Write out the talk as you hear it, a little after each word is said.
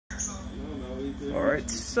Alright,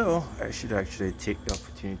 so I should actually take the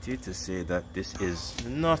opportunity to say that this is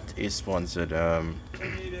not a sponsored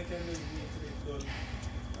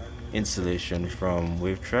installation from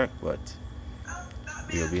Wavetrac, but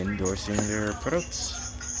we'll be endorsing their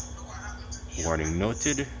products. Warning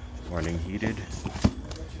noted, warning heeded,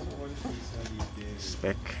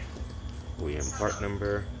 spec, OEM part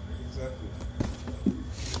number.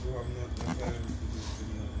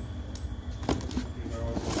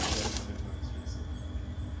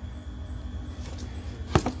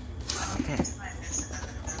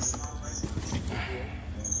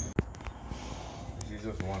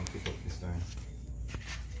 Just one pickup this time.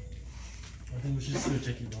 I think we should still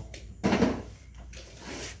check it out.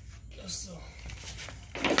 Just so.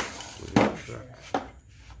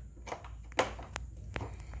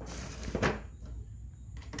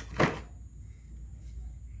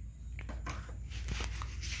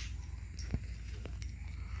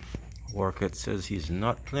 Workett says he's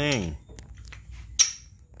not playing.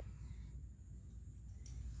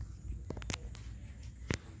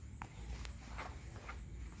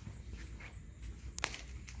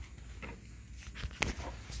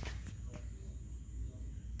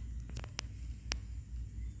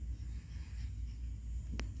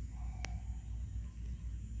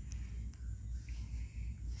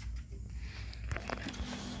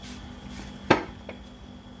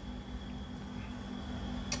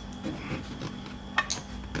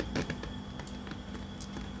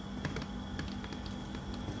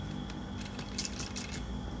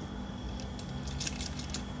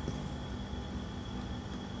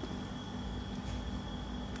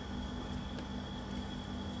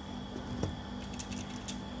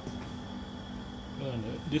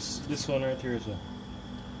 This one right here is I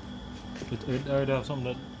would have something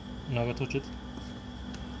that never touch it.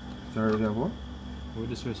 Sorry, that what? Or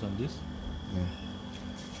this way on this? Yeah.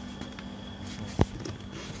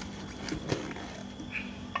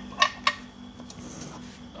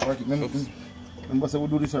 Alright, remember we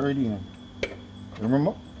do this already, man.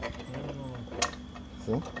 Remember?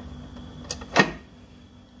 So?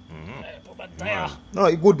 No,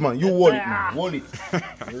 it's good, man. You hold it, man. Hold it.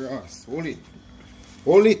 Your ass. Hold it.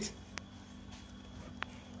 Hold it.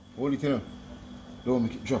 Hold it, you know. Don't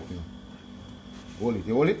make it drop, you know. Hold it.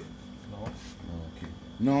 You hold it? No. Okay.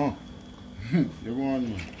 No. You're going,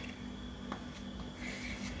 man.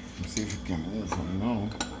 Let's see if it can move from now.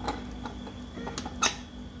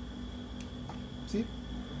 See?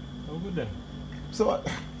 Oh, good then. So what?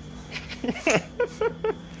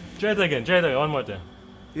 Try it again, one more time.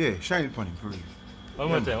 Yeah, shine it on him for real. One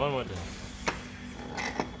more time.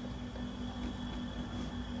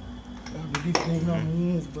 This thing not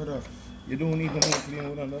move, brother. You don't need to move playing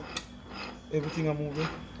with that. Everything is moving.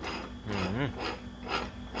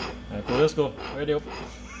 Alright, cool, let's go. Ready up.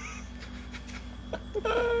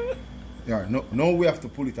 Yeah, now we have to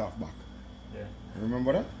pull it off back. Yeah.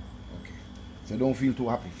 Remember that? Okay. So don't feel too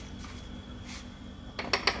happy.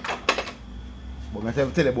 But I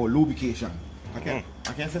tell you about lubrication. I can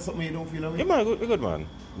say something you don't feel away. Yeah, man, good man.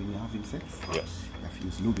 When you're having sex, yes, you have to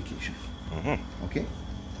use lubrication. Okay?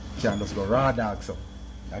 You can't just go raw dog so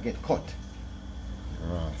I get cut.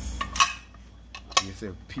 Ross. You say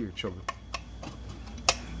pure trouble.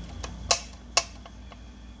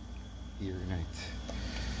 Here night.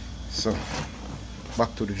 So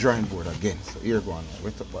back to the drawing board again. So here go on.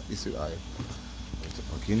 Wet up back this way. Wet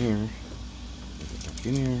up back in here. Wet up back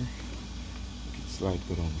in here. Make it slide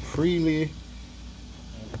go down freely.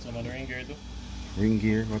 Put some on the ring gear too. Ring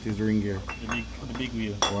gear? What is the ring gear? The big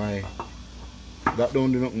wheel. Why? That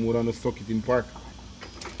don't do nothing more than to stuck it in park.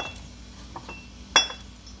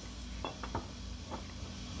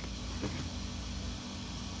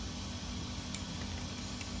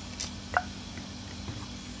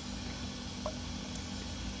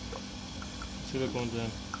 See what comes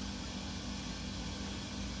in.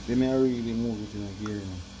 They may really move it in a gear, you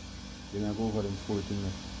know. Then I go over them 14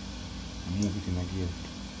 and move it in a gear.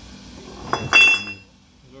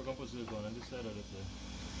 We're going to put silicone on this side or this side?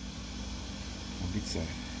 On this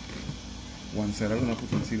side. One side I'm going to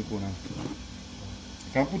put in silicone on.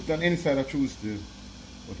 I can put it on any side I choose to,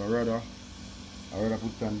 but I rather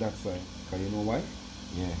put it on that side. Because you know why?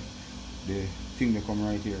 Yeah. The thing that come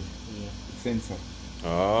right here. Yeah. The sensor.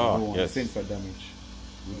 Oh, yes. The sensor damage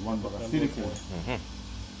with one bag of silicone.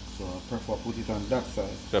 So I prefer put it on that side.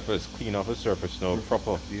 Except it's clean off the surface now,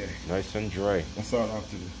 proper. Yeah. Nice and dry. That's all I have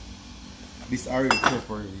to do. This already prep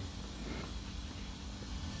already.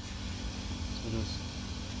 So just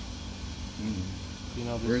clean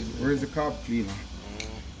off this. Where's the carb cleaner?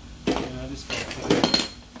 Yeah, this carb cleaner.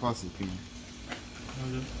 Pass it clean.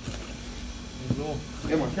 No.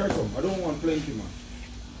 Yeah man, carry some. I don't want plenty man.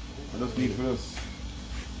 I just need for this.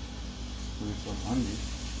 Put some handy.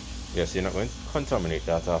 Yes, you're not going to contaminate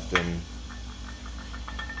that after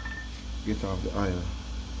Get off the aisle.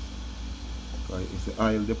 Right, if the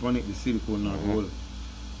aisle dip on it, the silicone not hold.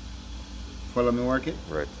 Follow me work it?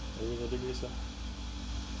 Right. Where is the degree, sir?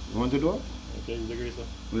 You want to do it? Okay, degree, sir.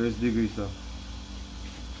 Where is degree, sir?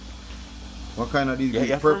 What kind of degree? Yeah,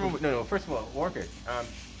 you have to Purple. remember, no, first of all, work it.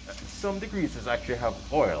 Some degreasers actually have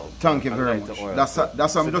oil. Thank you a very lighter much. oil.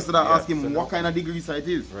 That's why I'm just asking so what kind of degreaser it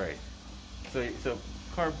is. Right. So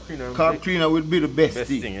carb cleaner. Carb cleaner would be the best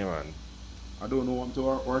thing. Yeah, man. I don't know what to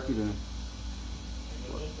work it in.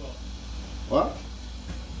 What?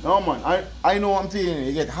 No man, I know what I'm telling you.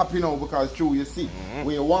 You get happy now because true you see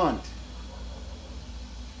where you want.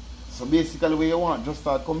 So basically where you want just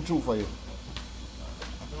start come true for you.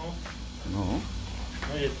 No.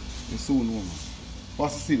 Right. You soon know man.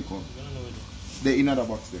 What's the silicone? They're in another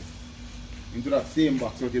box there. Into that same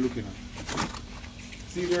box what you're looking at.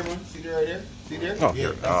 See there man? See there right there? See there? Oh, yeah,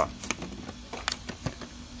 here. Now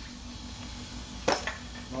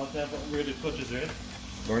time for upgraded clutches, right?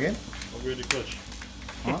 Go again? Upgraded clutch.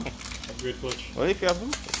 Huh? Upgrade clutch. Well, if you have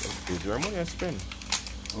them, use your money and spend.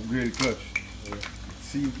 Upgrade clutch. Yeah.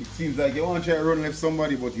 See, it seems like you want to try to run left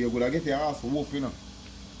somebody, but you're going to get your ass whooped, you know.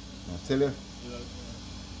 I tell you.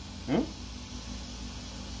 Yeah. Huh?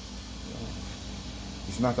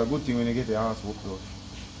 It's not a good thing when you get your ass whooped out.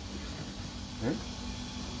 Huh?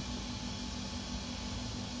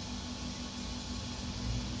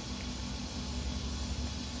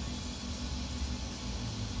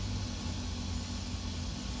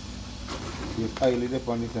 If I lay up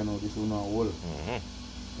on this, I know this will not hold.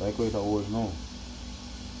 Like how it holds now.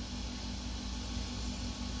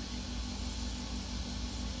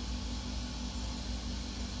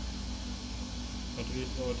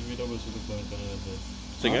 What do we double silicone on that side?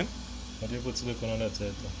 Say again? How do you put silicone on that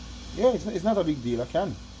side? Yeah, it's not a big deal, I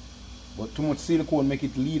can. But too much silicone make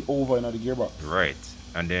it lead over in the gearbox. Right.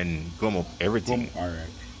 And then gum up everything. Alright.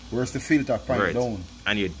 Where's the filter pipe down?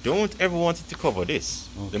 And you don't ever want it to cover this,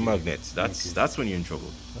 the Okay. magnets. That's when you're in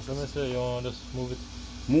trouble. That's what I say, you want to just move it.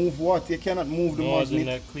 Move what? You cannot move the No, as in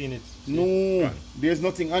magnet. like clean it. See? No, there's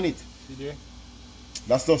nothing on it. See there?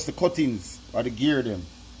 That's just the cuttings or the gear them.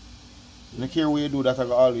 You don't care where you do that, I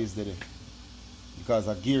go always do it. Because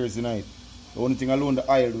the gear is in it. The only thing alone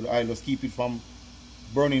the oil do, the oil just keep it from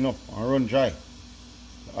burning up and run dry.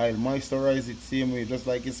 The oil moisturize it same way, just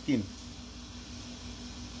like your skin.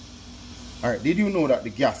 Alright, did you know that the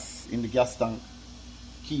gas in the gas tank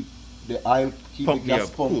keep the oil, keep Pump, the gas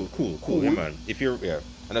yeah, pump cool, yeah, man. If you're, yeah.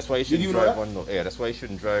 And that's why you shouldn't you know drive that? one low. Yeah, that's why you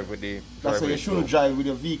shouldn't drive with the. That's why you shouldn't drive with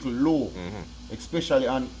your vehicle low, especially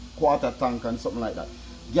on quarter tank and something like that.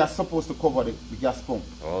 Gas supposed to cover the gas pump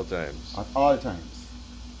All times. at all times.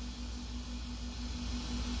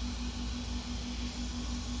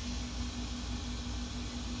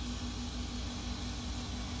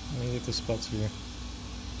 Let me get the spots here.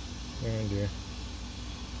 Here and there.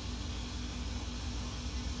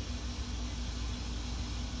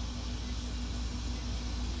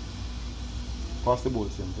 Pass the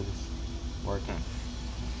bolts into this working.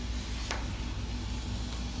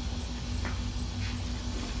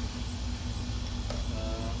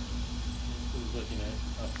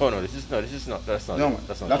 Oh no, this is not. That's not. No man,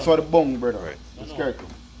 That's not. that's what the bung, brother. Right. Just carry it.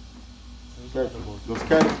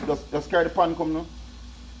 Just carry the pan come now.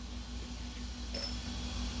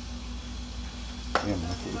 Yeah man,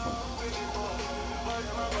 that's the pan.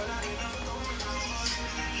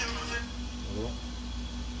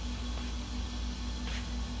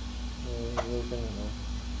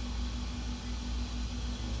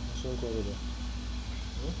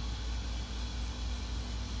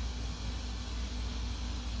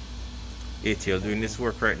 ATL doing this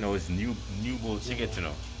work right now is new bolts you get to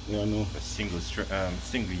know. Yeah, I know. A single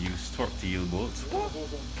use torque to yield bolts.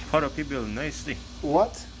 Cut up your bill nicely.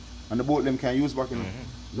 What? And the bolt them can use back in.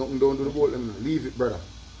 Nothing don't do the bolt them. Leave it, brother.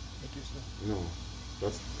 No,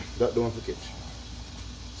 that don't have to catch.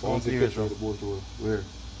 So once you catch the bolt to where?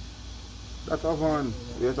 That's a van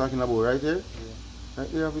we're talking about right there? Yeah.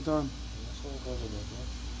 Right there have it on.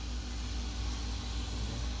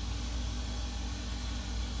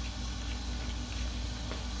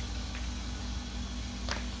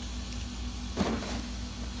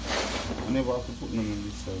 I never have to put none on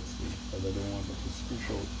this side because I don't want it to squish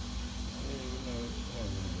out.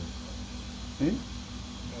 Eh?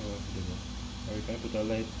 Or you can put a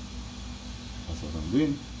light. That's what I'm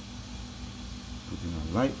doing. Putting a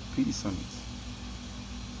light piece on it.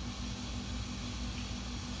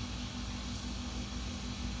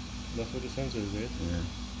 That's what the sensor is, right?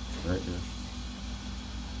 Yeah, right there.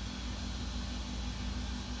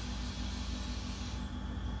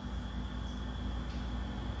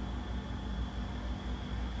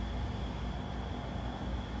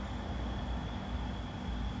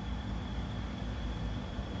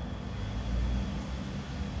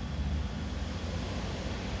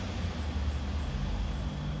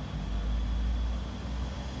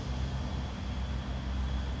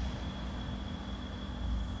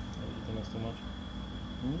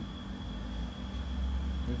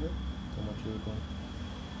 Okay. How much you going?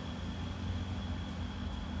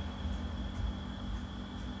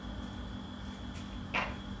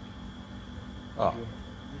 Ah.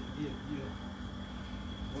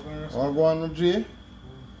 All go on, Jay.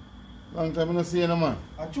 Long time I don't see you, no, man.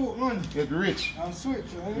 I choke, man. Get rich. I'm switch,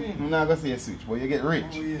 you know what I mean? I'm not going to see a switch, but you get rich.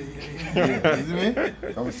 Oh, yeah. You see me?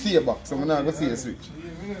 I'm going to see a box, so I'm not going to see a switch.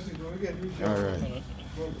 Yeah, we're going to see, but we get rich. Alright.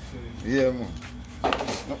 Yeah, man.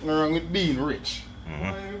 Nothing wrong with being rich.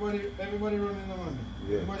 Everybody running the money.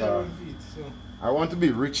 Yeah, Everybody run feet, so. I want to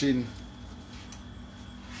be rich in.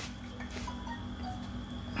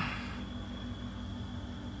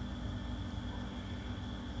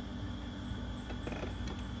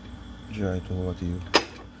 Dry it over to you.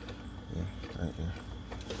 Yeah, right there.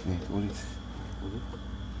 Yeah, hold it.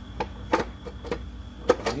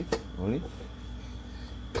 Hold it.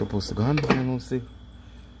 Supposed to go on, I don't see.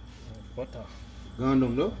 Butter. Go on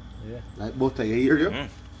down though? Yeah. Like butter, you hear you?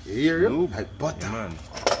 You hear you? Lube. Like butter. Yeah, man.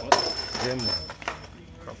 Butter. Yeah, man.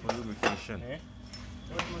 Proper lubrication. Eh?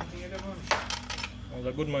 What man thing you there, man? That's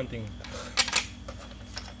a good man thing.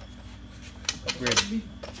 Upgrade.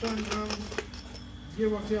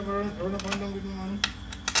 Gearbox you have run up and down with me, man.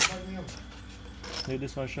 Back me up. Need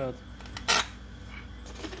this one shot.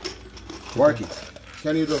 Work it.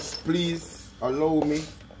 Can you just please allow me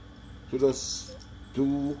to just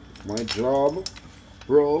do my job?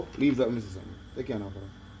 Bro, leave that Mrs. Sammy. Take care now, brother.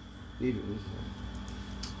 Leave it, Mrs. Sammy.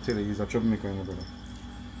 Tell you, he's a troublemaker, my brother.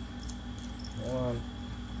 One.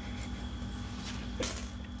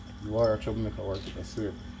 You are a troublemaker, work it, I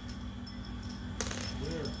swear.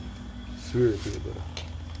 Swear to you, brother.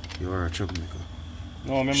 You are a troublemaker.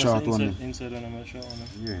 No, remember Short one. inside when I'm a short one.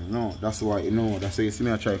 Yeah, no, that's why you know. That's why you see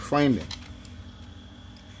me I try to find them.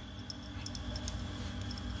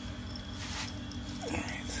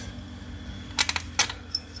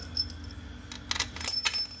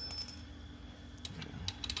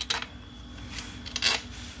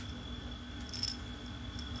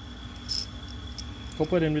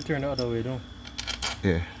 Couple of them return the other way, don't?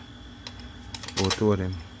 Yeah. Or two of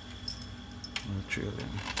them. Or three of them.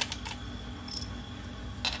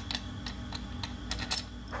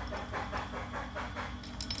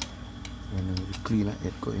 And then we clean that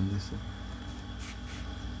head go in this.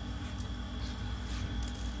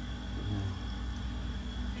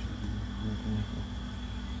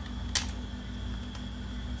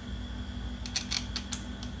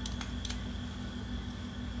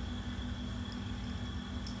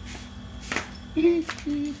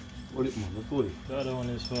 Hold it, man. Let's hold it. The other one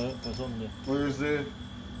is for something there. Where's the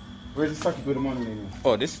socket with the money in it?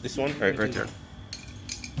 Oh, this one? Right there.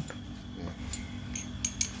 Yeah.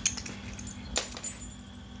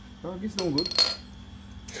 Oh, this don't good.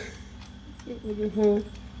 Yeah, $2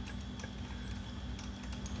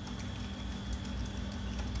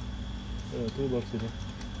 in it.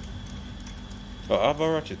 Oh, I have a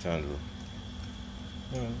ratchet handle.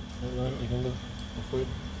 Yeah, you can go. Go for it.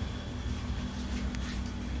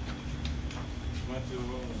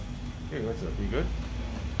 Okay, what's up? You good?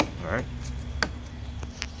 Alright.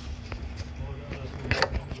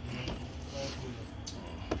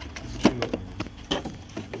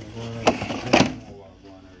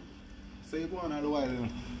 So you go on all the while,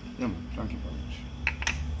 yeah man, thank you very much.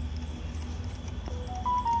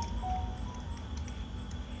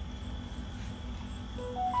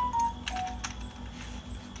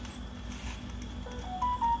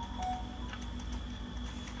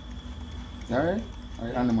 Alright?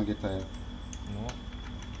 Alright, and I'm gonna get tired. No.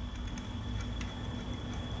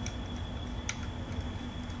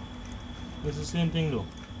 It's the same thing though.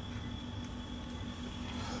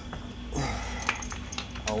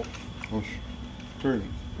 Ow. Hush. Turn it.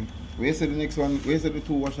 Where you say the next one? Where you say the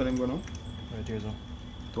two wash of them go now? Right here, so.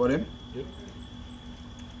 Two of them? Yep.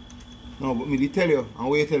 No, but me did tell you, and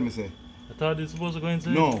where you tell me say? I thought it's supposed to go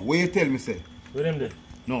inside. No, where you tell me say? With them there.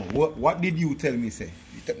 No, what did you tell me say?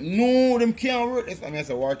 No, them can't work. That's why I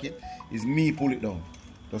say work it. It's me pull it down.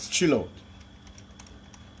 Just chill out.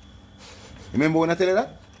 Remember when I tell you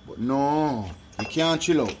that? But no, you can't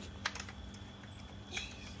chill out.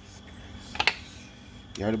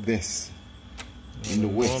 You're the best in the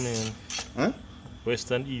West. Man. Huh?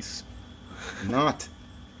 West and East. Not.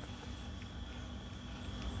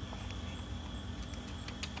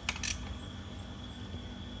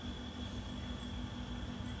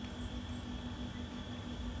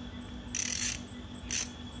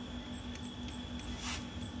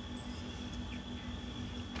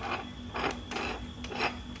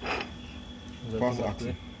 Pass the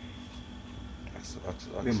action.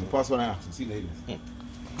 Remember, pass one action. See ladies.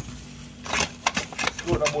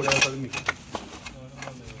 Score that ball out of the middle.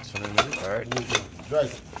 Alright. Dry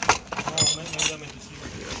it. No damage to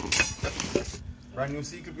see. Brand new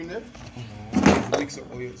C-clip in there? Mix up.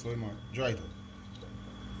 Oh, yeah, so man. Dry it up.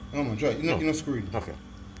 No, man, dry it. You're not screwing. Okay.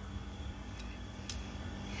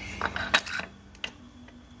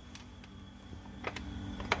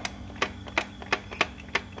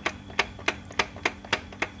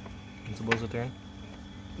 It's supposed to turn?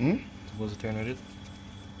 It's supposed to turn with it?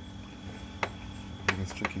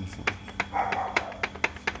 It's checking for.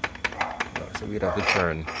 So we'd have to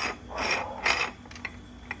turn.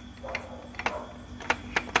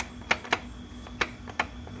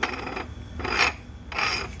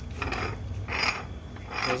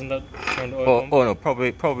 Wasn't that turned oil? Oh no,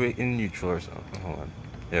 probably in neutral or something. Hold on.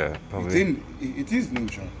 Yeah, probably. It is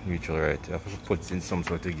neutral. Neutral, right? You have to put in some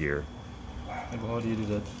sort of gear. Yeah, but how do you do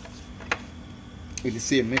that? With the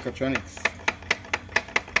same mechatronics.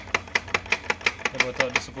 Yeah, but I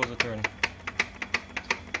thought it's supposed to turn.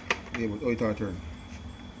 Yeah, but it will turn.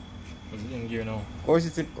 Was it in gear now? Or is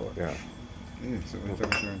it in? Oh, yeah. Yeah, so it will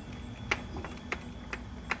turn.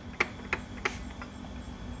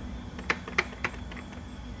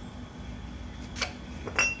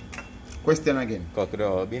 Question again. Could have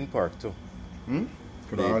all been parked too.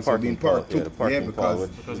 Could The have also been parked too. yeah, the parking because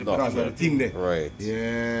would of the thing there. Right.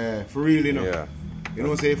 Yeah, for real, you know. Yeah. You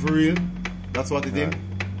know, say for real. That's what it is.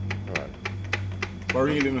 Right. For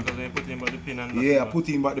real, you know. Because they put in by the pin and Yeah, I put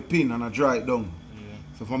in back the pin and I draw it down. Yeah.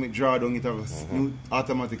 So for me draw down, it have a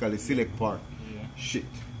automatically select part. Yeah. Shit.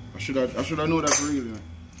 I should have known that for real, you know.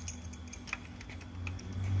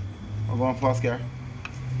 I'm going fast car.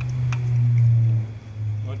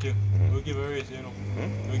 Won't you? We'll give a race, you know.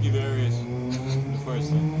 We'll give a race. The first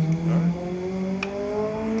time.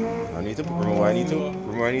 I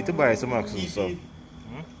need to buy some axles. So.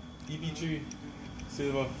 EP3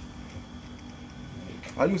 silver.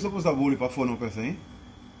 Are you supposed to have only for fun up person, eh?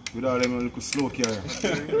 With all them little slow car.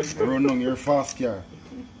 Run down your fast car.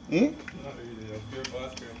 Eh? Not really, a pure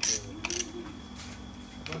fast car.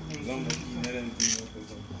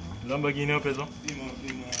 Lamborghini up, so?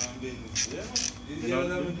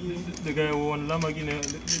 The guy who won Lamborghini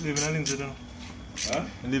live in Lindsay, don't know? Huh?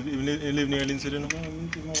 He live near Lindsay, don't know?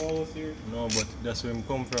 No, No, but that's where he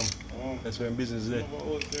come from. Oh. That's where his business is there. I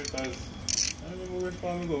remember where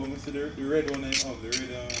farm we go. We see the red one of the red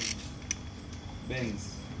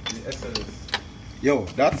Benz, the SLS. Yo,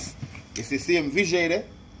 it's the same Vijay there.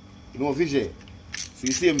 You know Vijay? So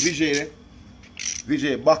you see him Vijay there?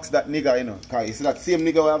 Vijay box that nigga, you know. Cause you see that same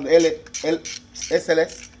nigga who have the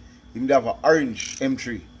SLS, him have an orange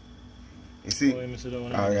M3. You see?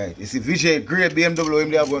 Alright. You see Vijay grey BMW, him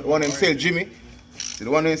they have one him sell Jimmy. See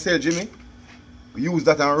the one him sell Jimmy? We use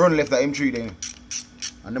that and run left that M3 there, you know.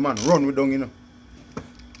 And the man run with down, you know.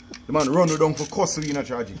 The man run with down for custody, you know,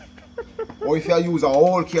 charging. Or if you use a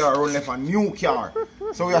old car, run left a new car.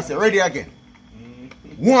 So we have to say, ready again.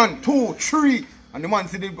 1, 2, 3. And the man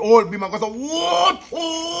see the old beamer goes, what?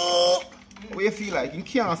 Oh! What you feel like? You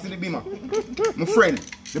can't see the beamer. My friend,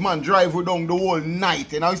 the man drive with down the whole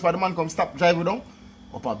night. And now the man come stop drive with down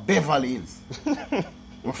up at Beverly Hills.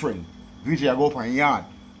 My friend, Vijay go up on yard.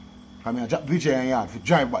 Come here, drop Vijay in yard. If you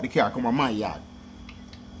drive back the car, come on my yard.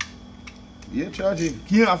 Yeah, charging.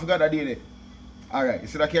 Can't forget that day there. Alright, you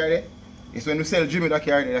see that car there? It's when you sell Jimmy that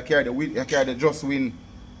car there, that car there just win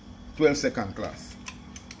 12-second class.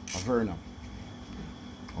 A Verna.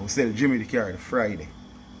 I will sell Jimmy the car the Friday.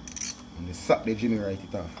 And the Saturday Jimmy write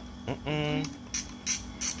it off.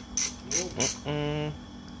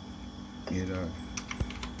 Yeah, dog.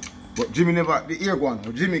 But Jimmy never, the ear one.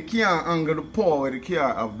 Jimmy can't angle the power with the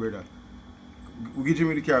car have, brother. We give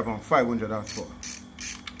Jimmy the car from 500 horsepower.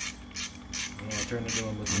 I turn it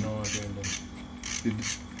on, but you know I turn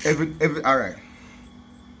it on. Alright.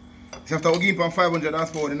 So after we give him 500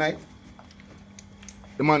 horsepower the night,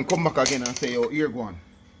 the man come back again and say, yo, here go on.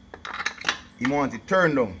 He want it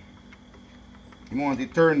turned down. He want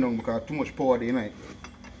it turned down because too much power the night.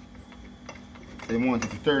 So he want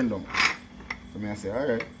it to turn down. So me I say,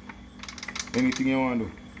 alright. Anything you want to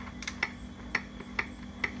do.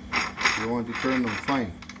 You want it turned down,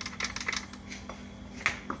 fine.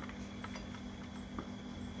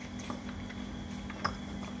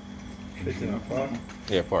 It's in a park.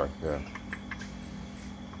 Yeah, park. Yeah.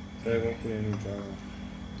 So I'm going to put in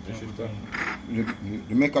the shifter.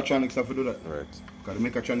 The mechatronics have to do that. Right. Because the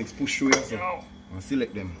mechatronics push through yourself and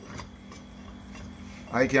select them.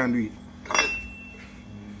 I can do it.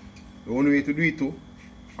 The only way to do it too,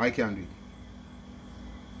 I can do it.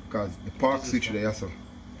 Because the park switch there yourself.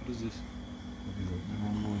 What is this?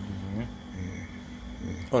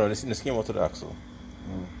 Oh no, this came out of the axle.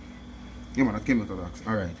 Oh. Yeah man, that came out of the axle.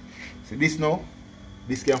 Alright. So this now,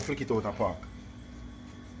 this can flick it out of park.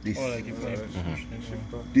 This. Oh, like if I push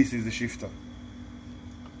them. This is the shifter.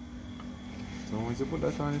 So once you put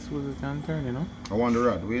that on, it's supposed to can turn, you know? I want the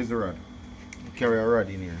rod. Where's the rod? Carry a rod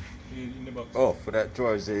in here. In the box. Oh, for that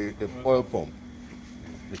drawer is the oil pump.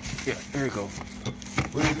 Yeah, there you go.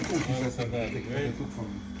 Where is the cookies? Oh, that's not bad. Right.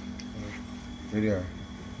 Where they are?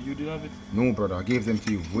 You did have it? No, brother. I gave them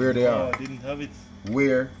to you. Where they are? I didn't have it.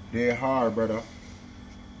 Where they are, brother.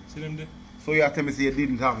 See them there? So you have to me say you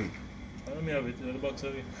didn't have it? I don't have it. In the box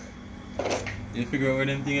have it. You figure out where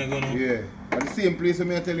them thing are going on? Yeah. At the same place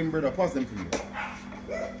where I tell him, brother, pass them to me.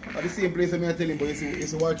 At the same place where I tell him, but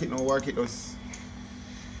it's a work it now, work it us.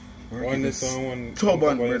 One this one, one.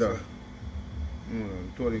 Stubborn, brother. No,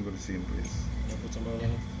 told him go to the same place. I put some oil on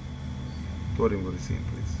it. Told him go to the same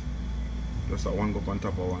place. Just that one go up on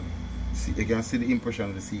top of one. See, you can see the impression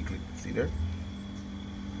of the C-clip. See there?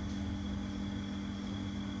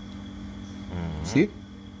 See?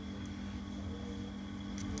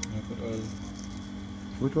 I put oil.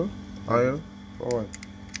 Which one? Oil? For what?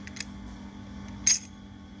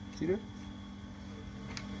 See there?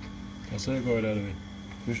 I saw it go the other way.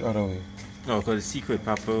 Which other way? No, because the secret,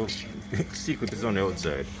 Papa, secret is on the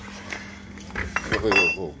outside.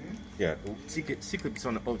 Wait. Yeah, secret is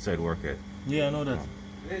on the outside worker. Yeah, I know that.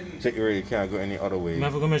 So you really can't go any other way. I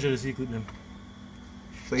have to go measure the C-clip then.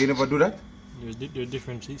 So you never do that? There's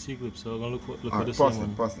different C-clips, so I'm going to look for Alright, the pass same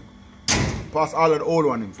them, one. pass them. Pass all of the old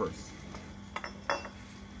one in first.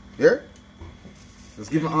 Here?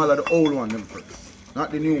 Just give me all of the old one them first.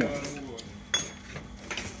 Not the new one. Yeah.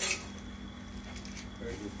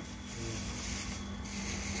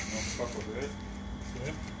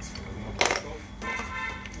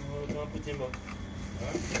 I'll put him back.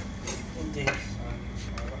 One thing.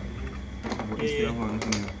 Yeah.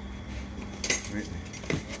 Right.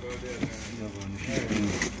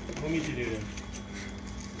 What me to do then?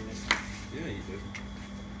 Yeah, you do.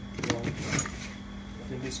 I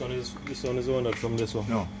think this one is the one that from this one.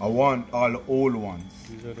 No, I want all the old ones.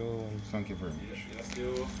 These are the old ones. Thank you very much. Yeah,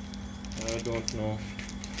 still. I don't know.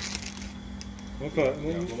 Okay.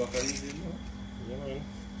 Yeah, go back and use it now. Yeah, man.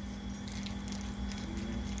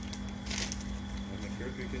 Make sure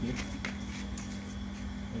you get it.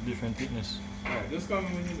 A different thickness. Alright, just call me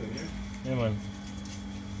when you're done, yeah? Yeah, man.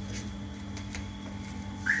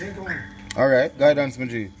 Alright, guidance, my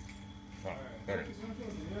G. Got it.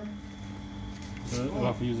 So I'll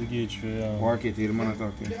have to use the gauge for Work it, the man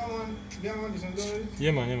talking. Yeah,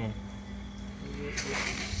 man, yeah, man.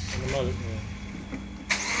 And the mallet, yeah.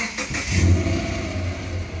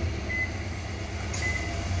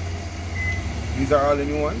 These are all the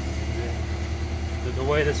new ones? The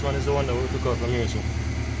widest one is the one that we took out from here, so.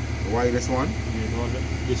 The widest one? Yeah, the one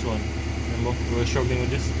this one. Remember, we were struggling with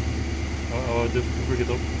this. I had to break it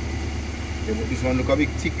up. Yeah, but this one look a bit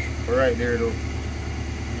thick right there though.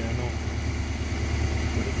 Yeah, I know.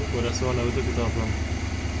 But that's the one that we took it out from.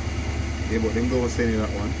 Yeah, but them don't send you that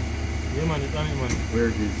one. Yeah, man, it's on it, man. Where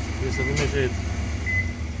it is? Yes, so we measure it.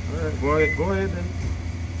 Alright, go ahead then.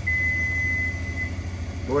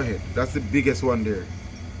 Go ahead. That's the biggest one there.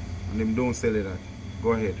 And them don't sell it that.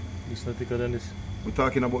 Go ahead. It's not thicker than this. We're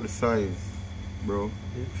talking about the size, bro.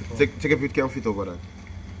 Yeah. Check if it can fit over that.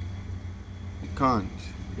 You can't.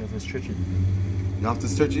 You have to stretch it. You have to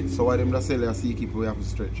stretch it, so why them that sell it a C-keep we have to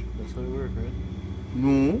stretch? That's how it works, right?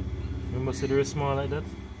 No. Remember, so they're small like that?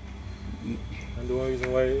 And the one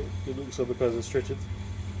reason why it looks so because they stretch it.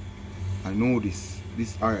 I know this.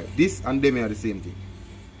 This alright. This and them are the same thing.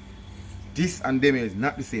 This and them is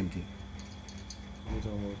not the same thing. What are you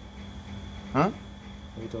talking about? Huh?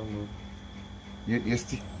 What are you talking about?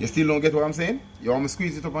 You still don't get what I'm saying? You want me to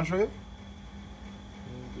squeeze it up and show you?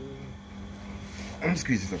 I'm going to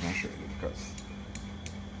squeeze it up and show you because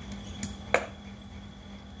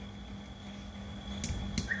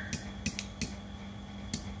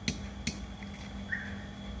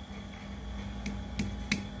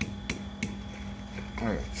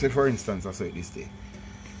alright, say for instance I saw it this day.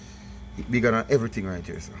 It's bigger than everything right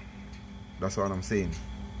here, so that's what I'm saying.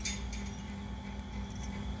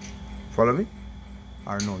 Follow me?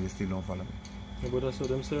 Or no, you still don't follow me? Yeah, but that's what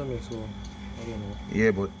them sell me, so I don't know.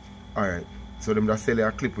 Yeah, but alright. So them that sell you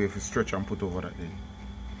a clip where if you stretch and put over that then.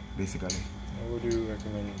 Basically. What do you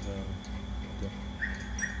recommend? Okay.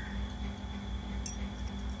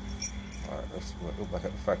 Alright, let's look back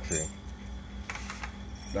at the factory.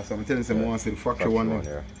 That's what I'm telling you, I want to see the factory one there.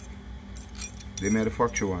 there. They made the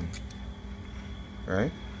factory one.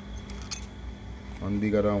 Right? One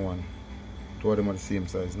bigger than one. Two of them are the same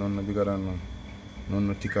size. None no bigger than none. None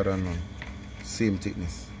no thicker than none. Same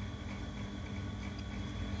thickness.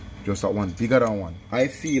 Just that one bigger than one. I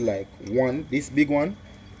feel like one, this big one,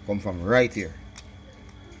 come from right here.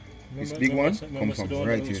 This big one comes from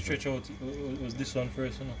right here. Stretch out, was this one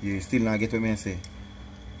first, you know? You still not get what I say.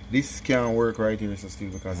 This can't work right here, Mr.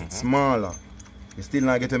 Steve, because it's smaller. You still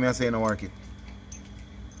not get what I say in the market.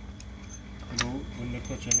 When the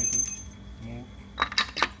clutch I need to move.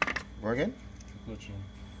 What again? The clutch.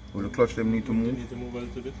 Will the clutch them need to move? They need to move a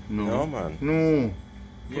little bit. No, man. No.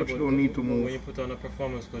 Yeah, Clutch don't need to move. When you put on a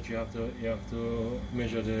performance clutch, you have to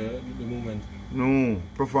measure the movement. No.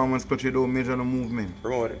 Performance clutch you don't measure the movement.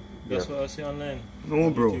 Promote it. That's what I see online. No,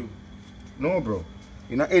 on bro. YouTube. No, bro.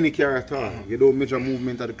 In any car at all, you don't measure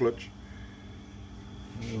movement of the clutch.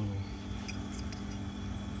 I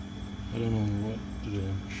don't know what to do.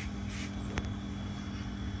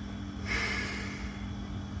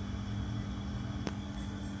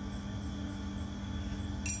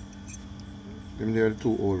 Them there are the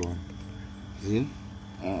two old ones. See?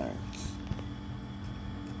 Alright.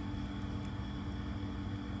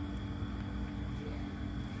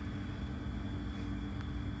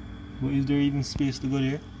 But is there even space to go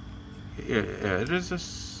there? Yeah, there's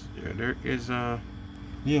this. Yeah, there is a.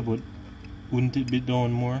 Yeah, but wouldn't it be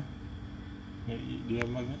down more? Do you have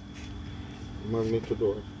a magnet? Magnet to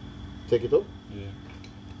door. Take it up?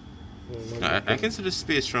 Yeah. I can see the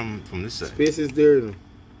space from this side. Space is there, you know.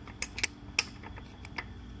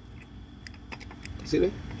 See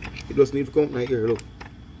that? It doesn't need to come right here, look.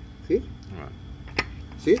 See? Right.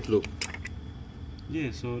 See it? Look.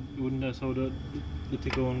 Yeah, so wouldn't that how the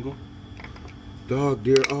thicker one go? Dog,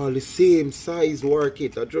 they're all the same size work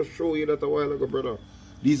it. I just showed you that a while ago, brother.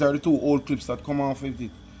 These are the two old clips that come off with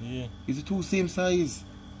it. Yeah. It's the two same size.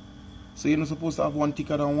 So you're not supposed to have one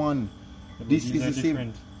thicker than one. But This these is are the same.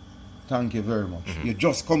 different. Thank you very much. You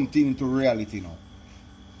just come into reality now.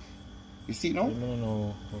 You see now? I don't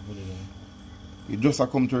know what put it in. You just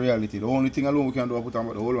come to reality. The only thing alone we can do is put on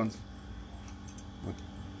about the whole ones. But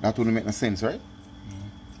that wouldn't make no sense, right?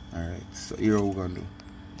 Alright, so here what we're going to do.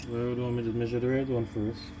 Well, do you want me to measure the red one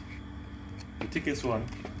first? The thickest one.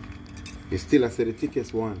 You still, I said the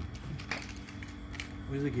thickest one.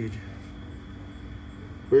 Where's the gauge?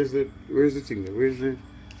 Where's the thing there? Where's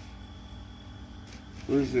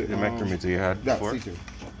the micrometer you had that before? feature.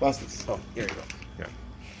 Pass this. Oh, here you go. Yeah.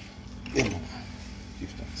 Yeah, man.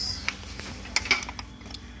 Distance.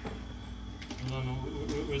 No.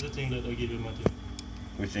 Where's the thing that I gave you, Matthew?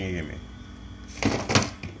 Which thing you gave me?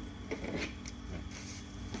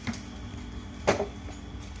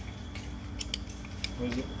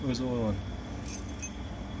 Where's the other one?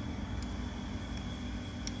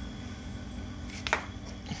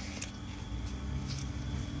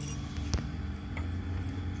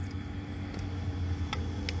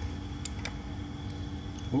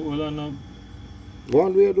 Hold on now. Go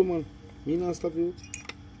on where do man. Me not stop you.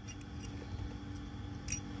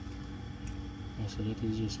 Oh, so that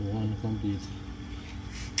is just one complete.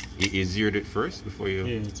 You zeroed it first before you.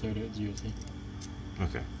 Yeah, it's already at 0, see?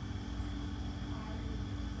 Okay.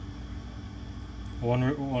 One,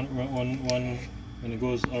 when it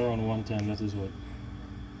goes around one time, that is what?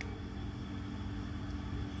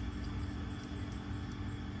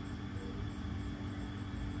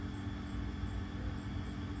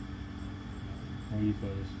 How do you call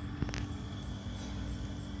this?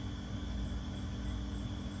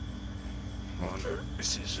 Wonder.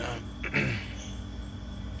 This is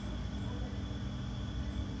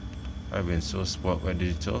I've been so spot by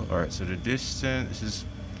digital. Alright, so the distance is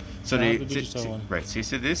so the the digital one. right, so you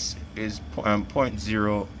see this is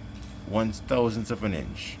 0.01 thousandths of an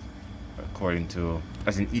inch according to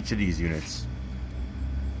as in each of these units.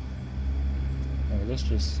 Alright, let's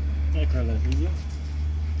just make our life easier.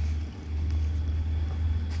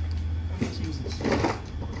 Let's use this.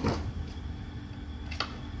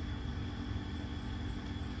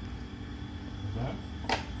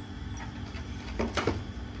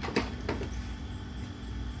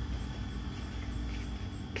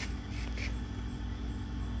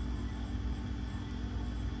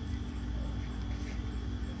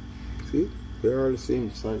 See? They're all the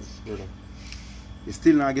same size, brother. You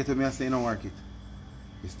still not get me I say no work it.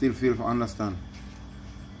 You still feel to understand.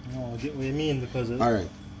 No, I get what you mean because it, Alright.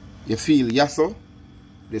 You feel yes so?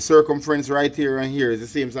 The circumference right here and here is the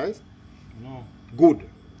same size? no, Good.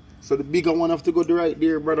 So the bigger one have to go right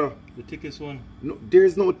there, brother. the thickest one. No,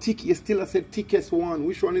 there's no thick. You still I said thickest one.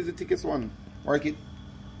 Which one is the thickest one? Work it.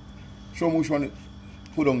 Show me which one.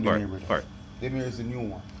 Put on the brother. Part. Then here's the new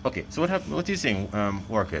one. Okay, so what you're saying,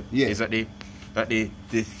 work it, Yeah. is that the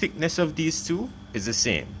thickness of these two is the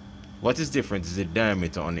same. What is different is the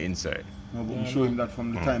diameter on the inside. No, but we show him that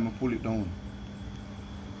from the time I pull it down.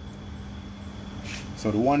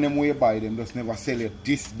 So the one them way buy them just never sell you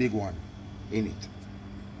this big one in it.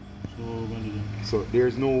 So what we're going to do? So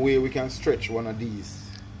there's no way we can stretch one of these.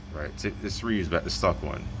 Right. So this reuse back the stock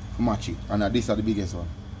one. Match it. And this are the biggest one.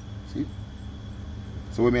 See?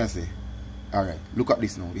 So what may I say? Alright, look at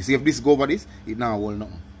this now. You see if this go over this, it now hold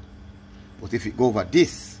nothing. But if it go over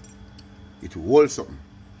this, it will hold something.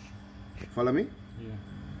 Follow me? Yeah.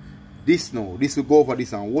 This now, this will go over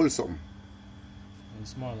this and hold something. And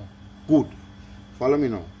smaller. Good. Follow me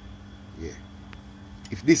now. Yeah.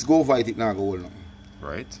 If this go over it, it now go hold nothing.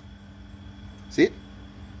 Right. See it?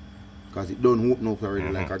 Because it don't open up already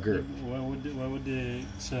like a girl. Why would they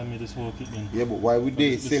sell me this whole kit then? Yeah, but why would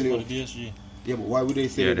they This sell is you? for the DSG. Yeah, but why would they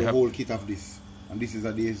sell Yeah, you they the have- whole kit of this? And this is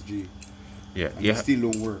a DSG. Yeah. And Yeah. it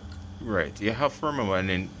still don't work. Right. You have to remember, and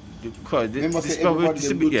then because Remember this, say everybody this,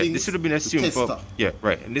 them would be, do yeah, things this would have been to assumed test for her. yeah,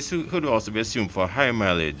 right, and this could also be assumed for high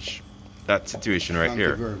mileage. That situation right Thank here.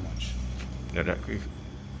 you very much. Yeah,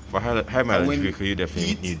 for high mileage when vehicle, you definitely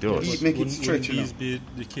heat- need those. heat make it Wouldn't stretch, you know. these be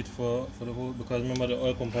the kit for the whole? Because remember the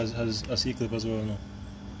oil pump has a C-clip as well now.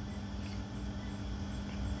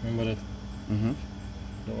 Remember that? Mm-hmm.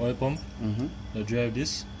 The oil pump Mm-hmm. that drive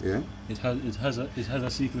this, Yeah. it has a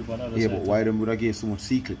C-clip on the other Yeah, side. but why them would I give so much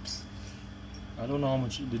C-clips? I don't know how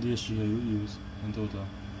much the DSG you use in total.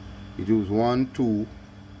 You use 1, 2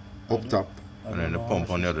 up top I And don't then the know how pump much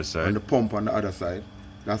on the it- other and side. the pump on the other side.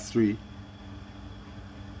 That's 3.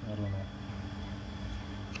 I don't know.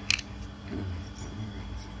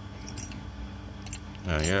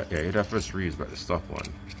 Yeah, you'd have to just reuse back the stock one.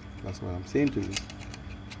 That's what I'm saying to you.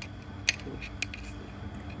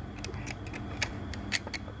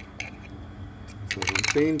 So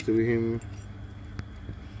I'm saying to him.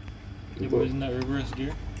 Yeah, but isn't that reverse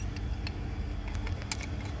gear?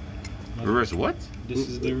 No, Reverse what? This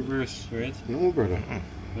is the reverse, right? No, brother.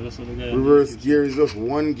 But that's what the guy Reverse gear is just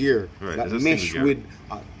one gear Right, that it's a mesh single gear.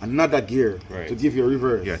 with another gear Right. to give you a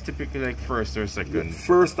reverse. Yeah, typically like first or second.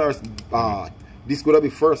 First or this could be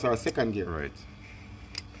first or second gear. Right.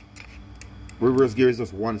 Reverse gear is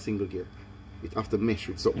just one single gear. It have to mesh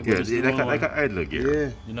with something. Yeah, Yeah, but it's the like one- an idler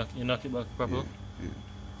gear. Yeah. You knock it back proper.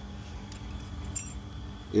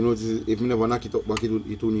 You know, if you never knock it up back, it wouldn't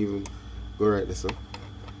even go right there, so.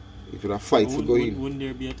 It would have fight to go in. Wouldn't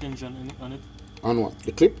there be a tension on it? On what?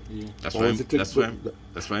 The clip? Yeah. That's Or why. is the clip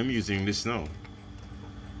That's why I'm using this now.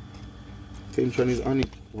 Tension is on it.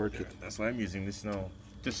 Work it. That's why I'm using this now.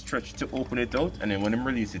 Just stretch to open it out, and then when I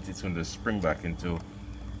release it, it's going to spring back into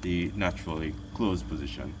the naturally closed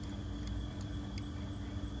position.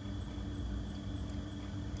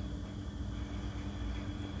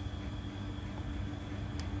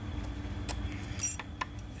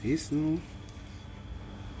 This now.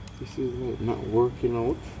 This is like not working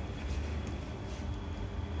out.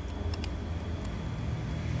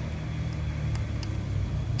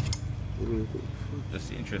 That's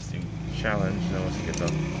the interesting challenge now to get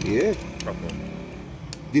that Yeah. proper.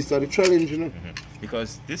 These are the challenge, you know.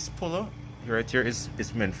 Because this puller right here is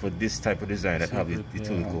meant for this type of design that have the Yeah.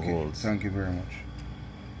 two little Okay, holes. thank you very much.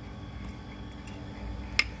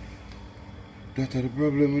 That's the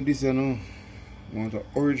problem with this, you know. I want an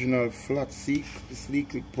original flat seat, sleek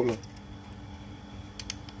clip puller.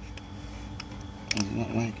 I do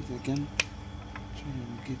not like it again. Try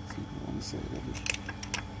to get it one side of it.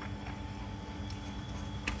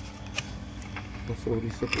 That's how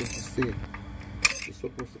this is supposed to stay. It's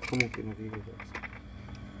supposed to come up in a video box.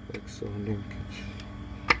 Like so, and then catch.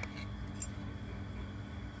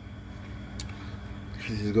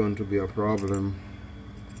 This is going to be a problem.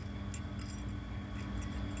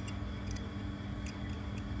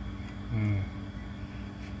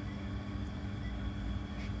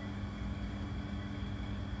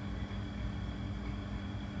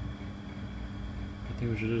 I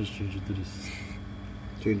think we should just change it to this.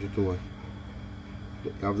 Change it to what?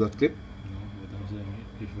 You have that clip? No, but I'm saying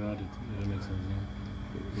if you add it, it'll make sense.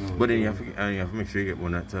 Yeah. No, But then you don't. have to make sure you get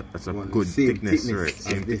one that's a One good same thickness, right? as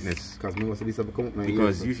Same this. thickness. Because remember, so this have come up now.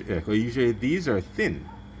 Because usually these are thin,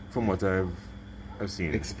 from what I've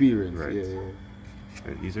seen. experience, Right. yeah, yeah.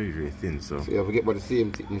 Right, these are usually thin, so. So you have to get by the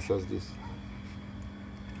same thickness as this.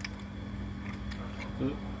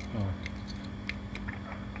 Oh.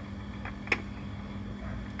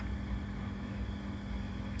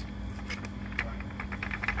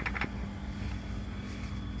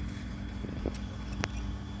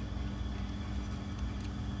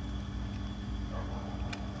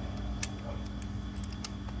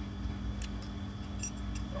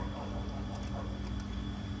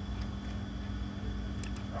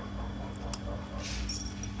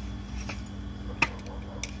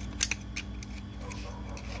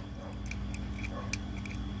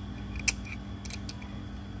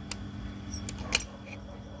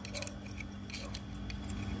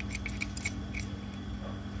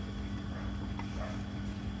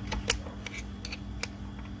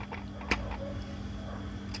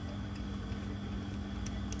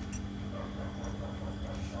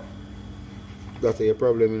 That's a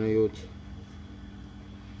problem in the youth.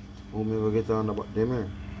 How me ever get on about them here?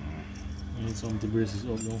 You need something to brace this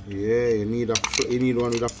up now. Yeah, you need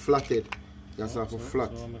one with a flat head. That's half a flat.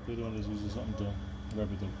 So I'm going to use something to grab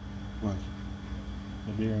it up. What?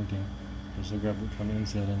 The bearing thing. Just to grab it from the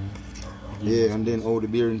inside and... Yeah, and then all the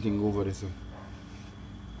bearing thing go over there. So.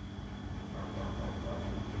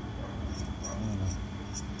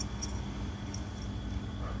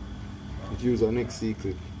 If you use a next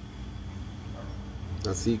C-clip,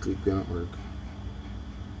 that C-clip cannot work.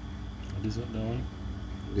 This up down.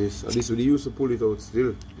 This would use to pull it out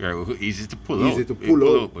still. Yeah, well, easy to pull out. Easy to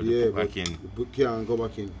pull out, but yeah, put back in. But can't go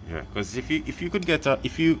back in. Yeah, because if you could get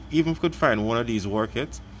if you even could find one of these work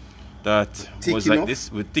kits that thick was enough, like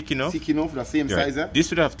this with thick enough, the same size. This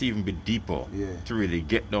would have to even be deeper, yeah, to really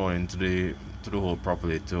get down into the hole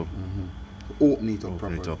properly to open it up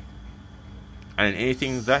properly. And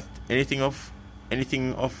anything of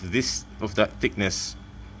that thickness,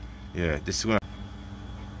 yeah, this is gonna.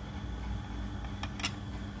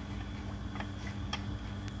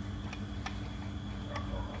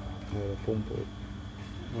 Pump out.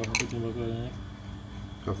 Have to put him back in it?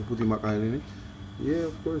 Have to put him back in it? Yeah,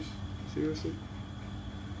 of course. Seriously.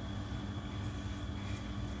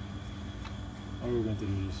 How are we going to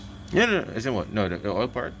do this? Yeah, no, isn't what? No, the oil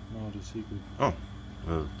part? No, the secret. Oh,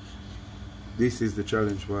 well. This is the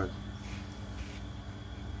challenge part.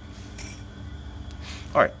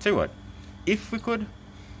 Alright, tell you what. If we could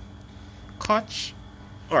catch.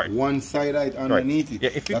 Alright. One side height underneath it.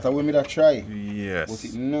 Yeah, if that's what we that try. Yes. But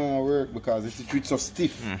it no work because it's so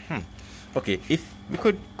stiff. Okay, if we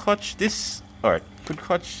could catch this, alright, could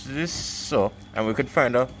catch this so, and we could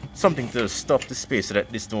find something to stop the space so that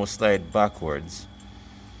this don't slide backwards.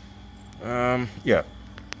 Yeah.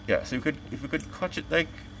 So if we could catch it like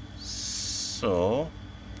so,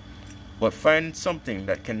 but find something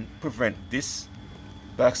that can prevent this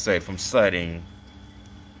backside from sliding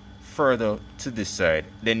further to this side,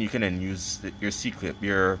 then you can then use your C-clip,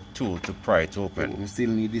 your tool, to pry it open. We still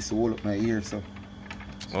need this hole up my ear, so.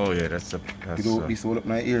 Oh yeah, that's this hole up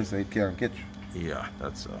my ear so it can't catch. Yeah,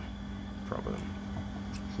 that's a problem.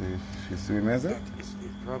 So you see me as that? That's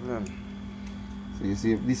a problem. So you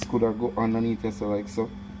see if this could have go underneath us like so,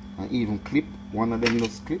 and even clip, one of them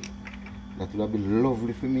just clip, that would have been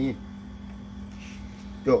lovely for me.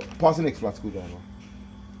 Yo, pass the next flat screwdriver.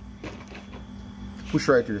 Push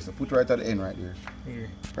right here, so put right at the end right there. Here.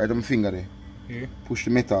 Right on my finger there. Here. Push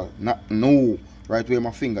the metal. No, right where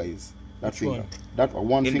my finger is. That finger. One? That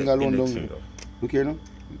one finger alone down there. Finger. Look here now.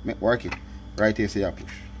 Work it. Right here, say I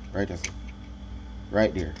push. Right there.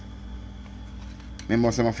 Right there. Remember,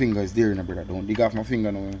 say my finger is there, brother. Don't dig off my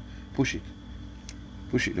finger now. Push it.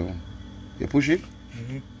 Push it down. You push it?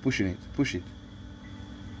 Pushing it. Push it.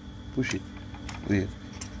 Push it. Wait.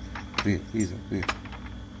 Wait, easy. Wait.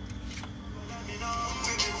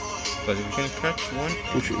 Because if you can catch one,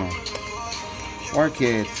 push it now. Work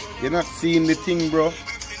it. You're not seeing the thing, bro.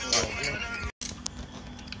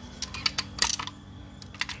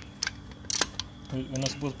 We're not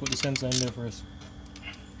supposed to put the sensor in there first.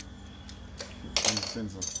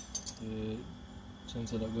 Sensor. The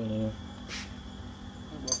sensor that going in there.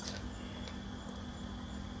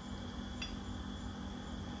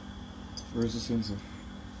 Where's the sensor?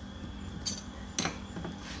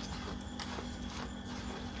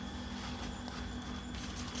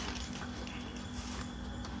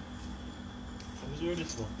 Where's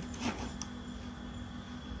this one?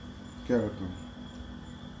 Carrot now.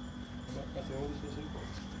 That's the oldest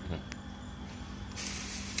one.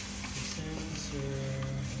 The sensor,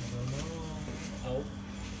 I don't know. Out.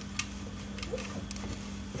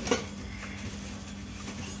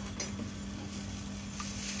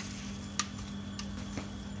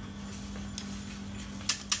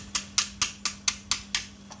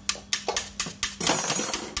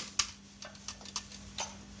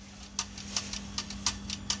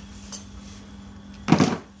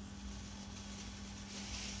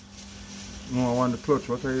 No, I want the clutch.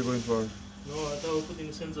 What are you going for? No, I thought we put in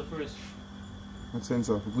the sensor first. What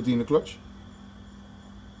sensor? We put in the clutch?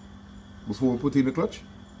 Before we put in the clutch?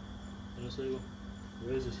 Where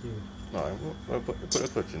is this here? no, we'll put the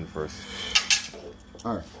clutch in first.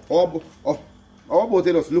 Alright. How about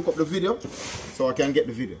you just look up the video so I can get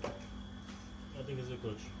the video? I think it's a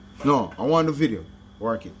clutch. No, I want the video.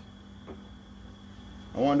 Work it.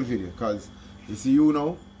 I want the video because you see you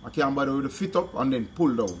now, I can't bother with the fit up and then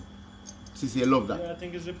pull down. See, you love that. Yeah, I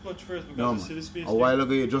think it's the clutch first because No, you see the space. a while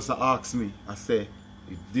ago you just asked me, I say,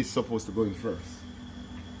 is this supposed to go in first?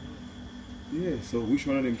 Yeah, so which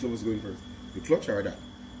one of them supposed to go in first? The clutch or that?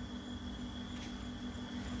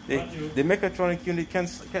 The mechatronic unit can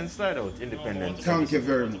slide out independently. Thank you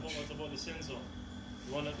very much. What about the sensor?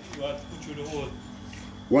 You have to push through the hole.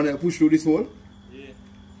 Want to push through this hole? Yeah.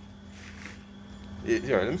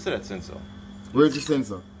 Yeah, let me see that sensor. Where's the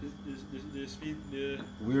sensor? The speed, the...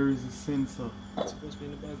 Where is the sensor? It's supposed to be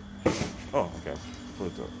in the bag. Oh, okay. Pull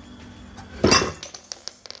it up.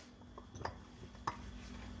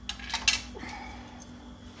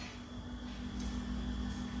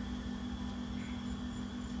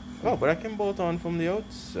 Oh, but I can bolt on from the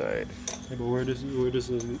outside. Yeah, but where this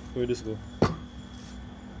go?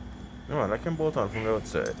 No, I can bolt on from the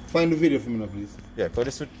outside. Find the video for me now, please. Yeah, but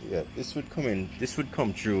this would come in. This would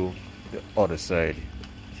come through the other side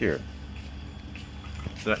here.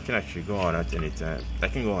 So that can actually go on at any time.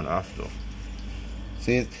 That can go on after.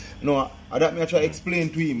 Say, no, that me I try to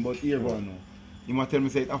explain to him, but here go on now. He might tell me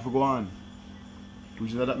say it have to go on.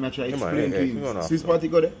 Which is that me I try to explain to him. Swiss party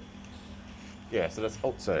go there? Yeah, so that's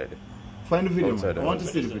outside. Find the video, Outside man. I want to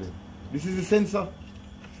see the video. This is the sensor.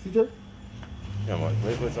 See there? Yeah, man.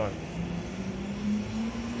 Wait, what's on?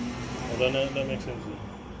 Oh, that makes sense.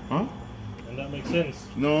 Huh? And that makes sense.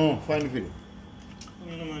 No, find the video.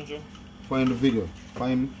 No, man, Joe. Find the video.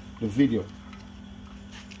 Find the video.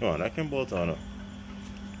 Come on, I can bolt on it.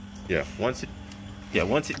 Yeah, once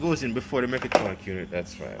it goes in before the mechatronic unit,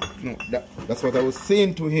 that's fine. No, that's what I was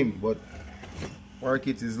saying to him, but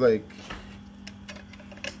Market is like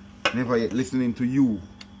never yet listening to you.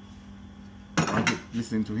 Market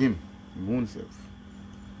listening to him, his own self.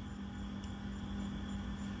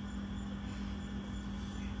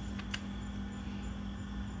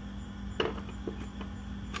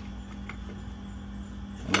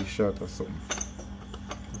 And he shot or something.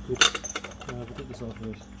 Good. I have to take this off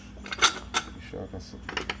first. He shot or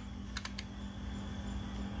something.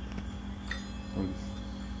 Oh, this.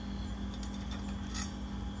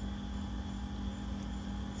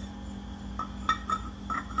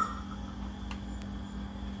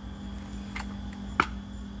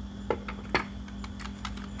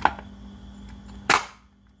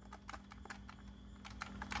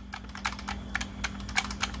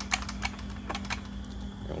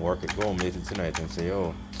 Work it, go home later tonight and say,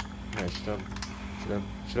 oh, yeah, should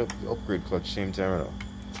have upgrade clutch same time now.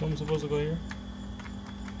 Something supposed to go here?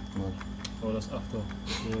 What? Oh, that's after.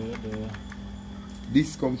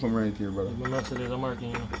 This comes from right here, brother. You must say there's a marking,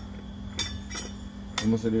 you know. You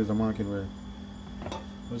must say there's a marking where?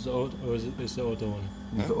 Where's the auto, or is it the auto one?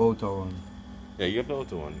 It's the outer one. Yeah, you have the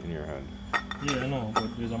auto one in your hand. Yeah, I know,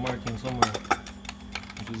 but there's a marking somewhere.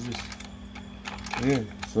 What is this? Yeah,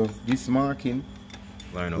 so this marking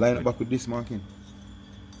Line up back with this marking.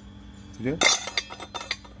 See there?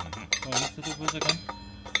 Oh, lift it up for a second.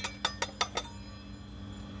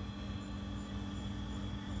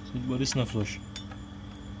 But it's not flush.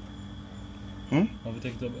 Hmm? Have to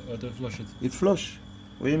take it up, have to flush it. It's flush.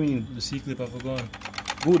 What do you mean? The C-clip have gone.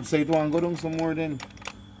 Good, so it won't go down some more then.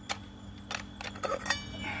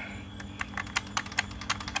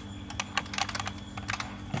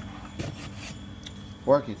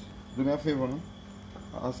 Work it. Do me a favor, no?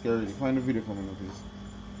 I ask you already. Find the video for me, now, please.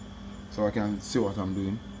 So I can see what I'm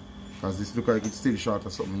doing. Because this look like it's still short or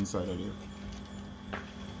something inside of there.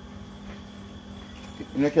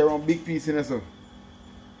 You don't carry around big piece in there, sir?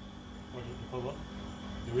 What the cover?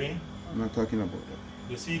 The ring? I'm not talking about that.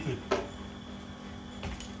 The C-clip?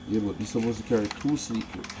 Yeah, but you're supposed to carry 2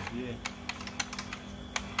 C-clips. Yeah.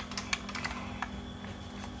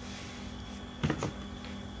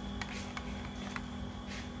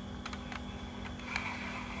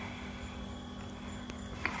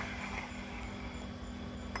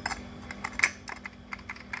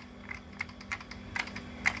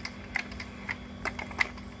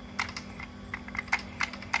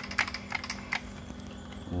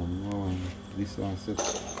 No, this one set.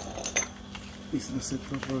 This is set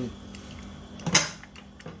properly.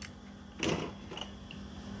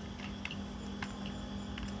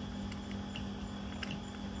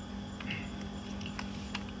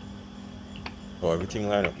 Oh, everything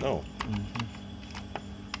line up now.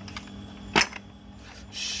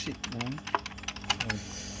 Shit, man.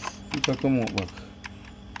 You can come out back.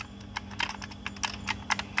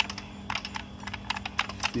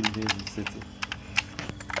 Still there, set it.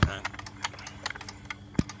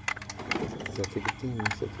 Set it thing,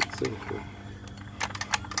 set it safe.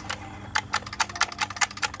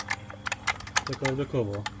 Take out the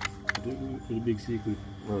cover with the big C-clip.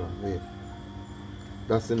 Oh, wait.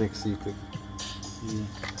 That's the next C-clip. Yeah.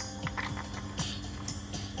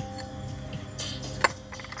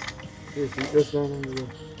 Yes, that's down on the way.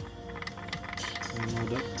 No,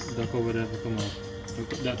 that cover there will come out.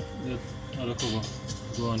 That other cover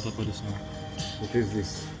go on top of this now. What is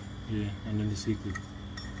this? Yeah, and then the C-clip.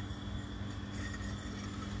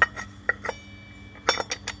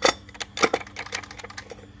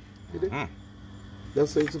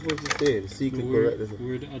 That's how it's supposed to stay. The C-clip go right there.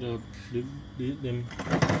 Where the other, them,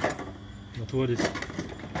 not what is.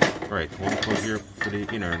 Right, one plug here for the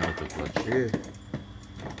inner and outer clutch. Yeah.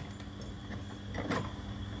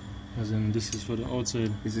 As in, this is for the outside.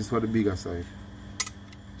 This is for the bigger side.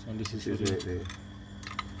 So this is for It's the... right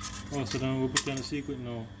there. Oh, so then we'll put on the C-clip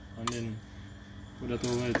now. And then put that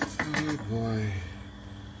over it. Oh boy.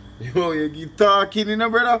 Yo, you keep talking, you know,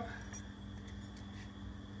 brother?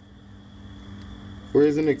 Where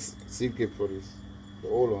is the next C-clip for this? The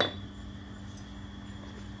old one.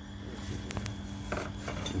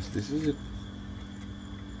 Yes, this is it.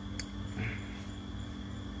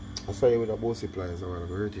 I saw you with a Bose pliers or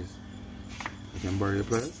whatever, where it is. You can borrow your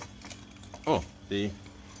pliers? Oh, the...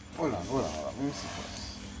 Hold on. Let me see first.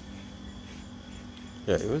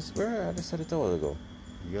 Yeah, it was where I just said it a while ago.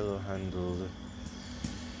 Yellow handled.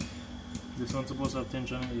 This one's supposed to have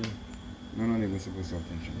tension here. No, they're supposed to have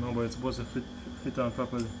tension. No, but it's supposed to fit on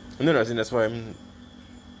properly. No, I think that's why I'm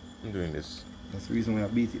doing this. That's the reason why I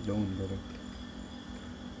beat it down, brother.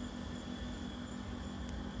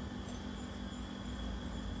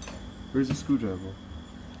 Where's the screwdriver?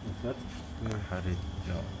 What's that? I had it.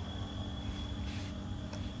 No.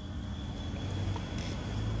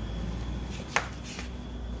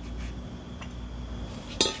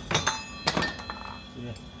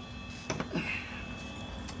 Yeah.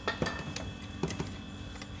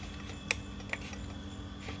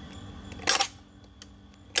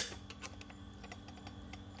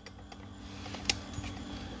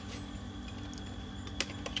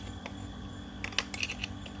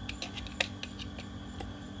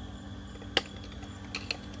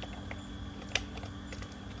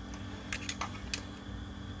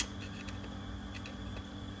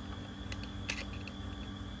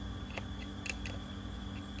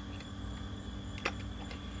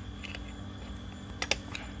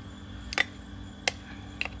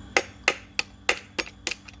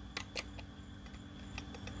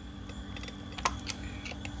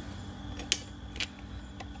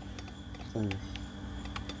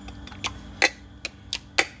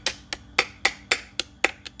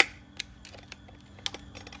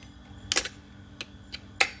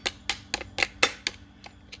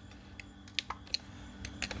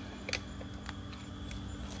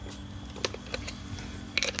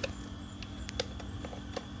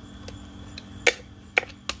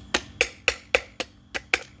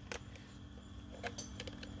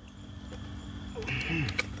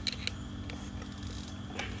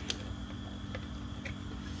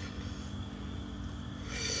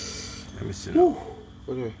 Let me see now.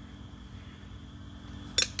 Okay.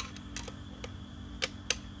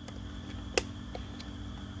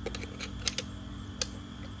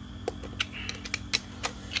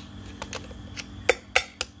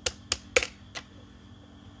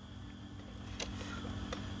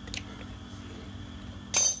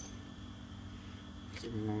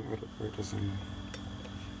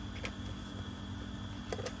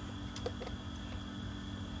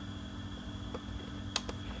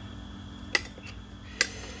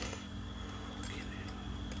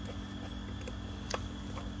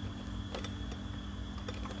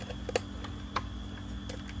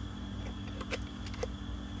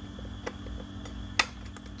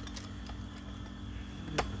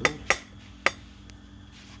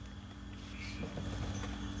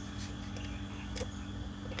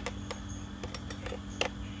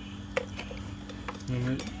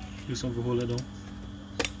 Do something to hold it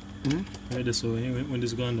down. Right this way, when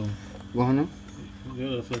this gone down. Go on now. The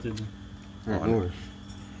other flatted. Alright, no worries.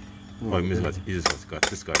 Oh, you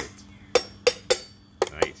just got it.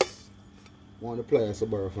 Nice. Want the pliers to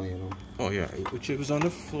borrow from you now? Oh yeah, which it was on the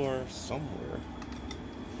floor somewhere.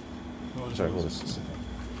 Oh, Sorry, hold this a second.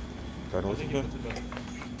 God, I what's think it you got? put it back.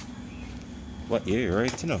 What? Yeah, you're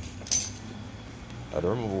right, you know. I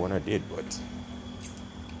don't remember when I did, but...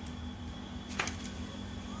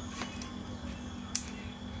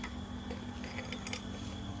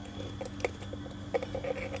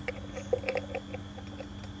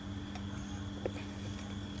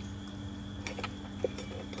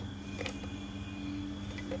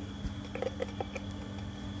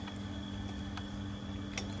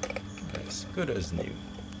 It's good as new.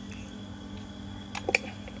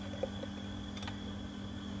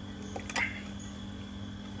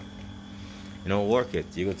 You know, work it.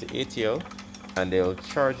 You go to ATL and they'll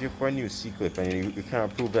charge you for a new C-clip, and you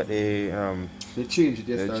can't prove that they change it,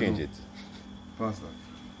 yes, they'll change it. Fast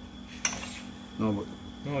No, but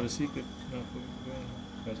No, the secret. No,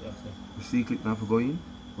 that's after. the C-clip not for going?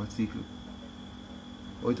 What C-clip?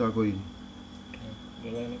 How it are going?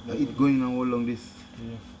 Yeah. It going now how long this?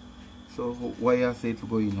 Yeah. So why you say it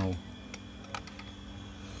going now?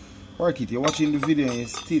 Alright, you're watching the video and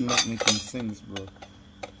it's still not making sense, bro.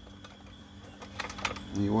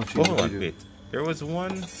 You're watching the video. Wait. There was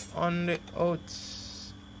one on the out.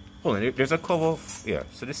 Hold on, there's a cover. Yeah,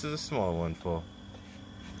 so this is a small one for.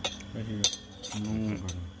 Right here. No,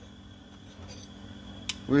 brother.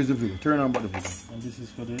 Where's the video? Turn on back the video. And this is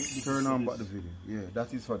for the. Turn on back the video. Yeah,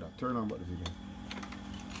 that is for that. Turn on back the video.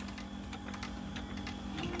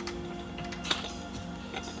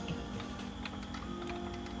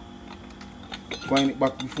 Find it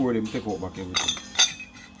back before them take out back everything.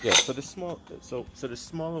 Yeah, so the the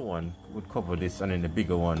smaller one would cover this, and then the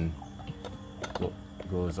bigger one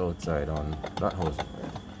goes outside on that hose.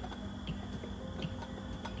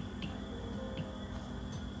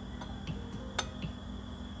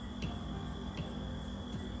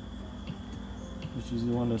 Which is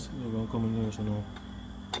the one that's going to come in here, so now.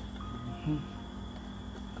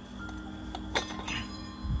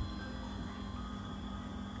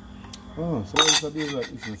 Oh, so why is that there like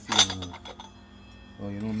this and see? Oh,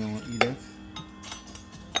 you know me want to eat that?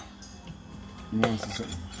 You want to see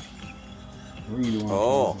something? I really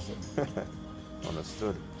want to see something.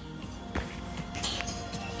 Understood.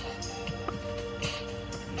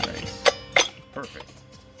 Nice. Perfect.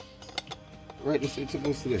 Right, that's what it's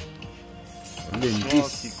supposed to do. And then Small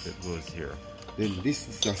this secret goes here. Then this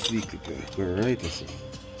is the secret. Go right, I see.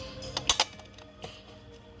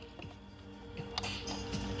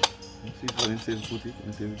 Let's see if put it.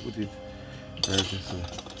 Let's see if put it. Right, I see.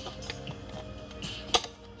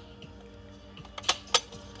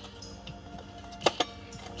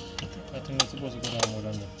 I think it's supposed to go down more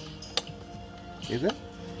than that. Is it?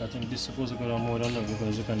 I think this is supposed to go down more than that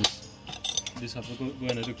because you can this have to go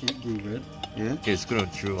into the groove, right? Yeah. It's going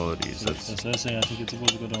through all of these. So that's what I'm saying. I think it's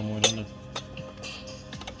supposed to go down more than that.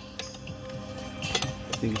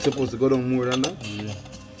 I think it's supposed to go down more than that? Yeah.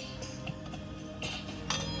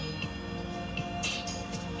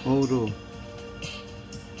 Hold on.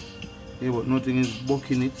 Yeah, but nothing is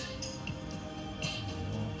bucking it.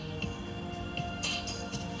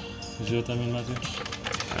 You see what I mean, Matthew?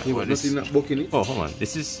 Yeah, but nothing not bucking it. Oh, hold on.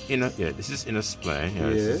 This is in a this is in a spline. Yeah.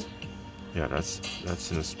 Yeah. Yeah, that's in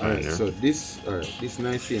a spline Alright, there. so this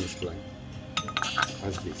nice same spline.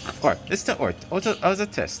 As this. Alright, let's start. Alright, as a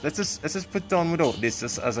test. Let's just put down without this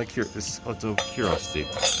just as a out of curiosity.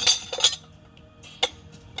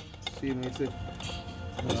 See what I said?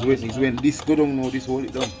 It's when this go down now, this hold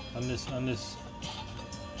it down. And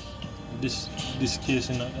this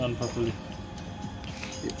casing on properly.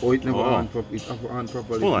 Oh, it never on properly. It never on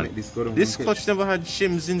properly. Hold on. This go down. This clutch never had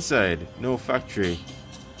shims inside. No factory.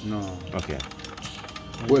 No. Okay.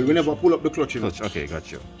 Well, we never pull up the clutch. You know? Clutch. Okay,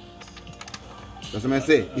 got you. That's what I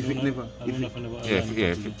say. If it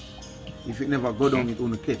never go down, it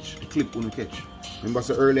won't catch. The clip won't catch. Remember,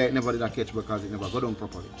 so earlier it never did a catch because it never go down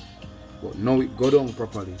properly. But now it go down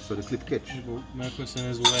properly, so the clip catch. My question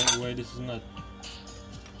is why this is not.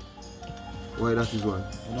 Why that is why?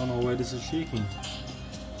 I don't know why this is shaking.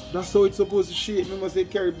 That's how it's supposed to shake. Remember, say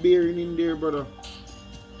carry bearing in there, brother.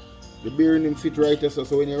 The bearing in fit right there, so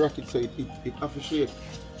when you rock it, so it have to shake.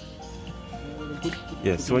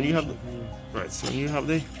 Yeah. So when you have so when you have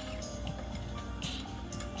the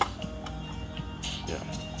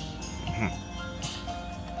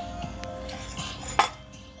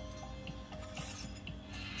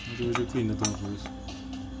We should clean it off first.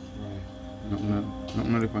 Right.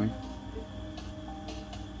 Nothing on the point.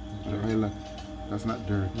 The eyelet. That's not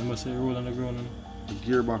dirt. You must say roll on the ground. The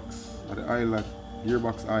gearbox, or the eyelet,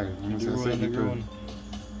 gearbox eye. You must roll say on the ground.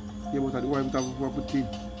 Yeah, but at the why we have to put in.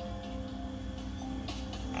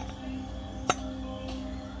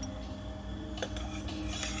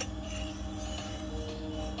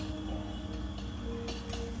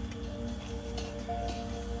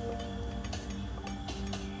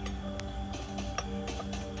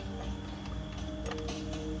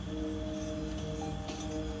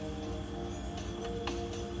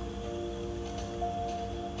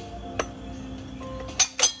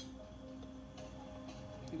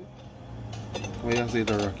 Why you say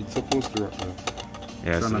the rock? It's supposed to rock now.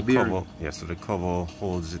 yeah, It's so on the a cover bearing. yeah, so the cover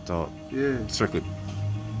holds it out. Yeah. Circuit.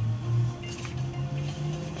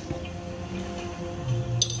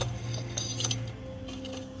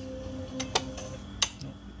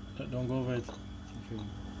 Don't go over it.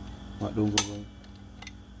 What don't go over?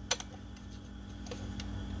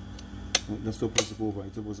 That's supposed to go over.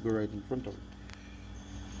 It's supposed to go right in front of it.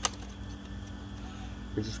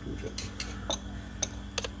 Where's the screwdriver?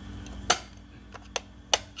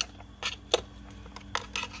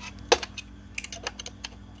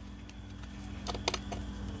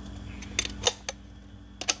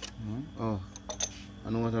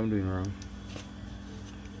 know what I'm doing wrong.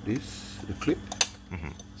 This, the clip,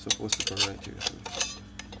 supposed to go right here. So.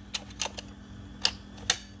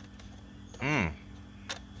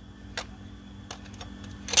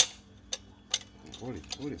 Hold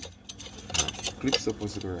it. Clip's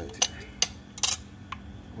supposed to go right here.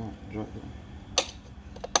 Oh, drop down.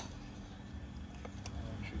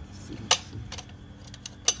 Still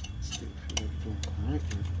feel like it don't come right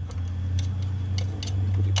here.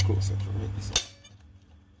 Put it closer to right this side.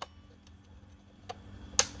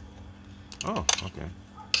 Oh, okay.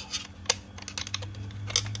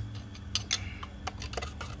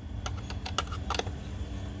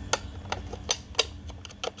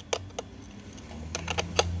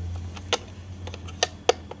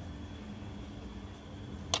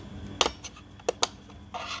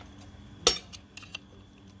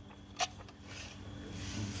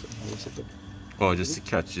 Oh, just to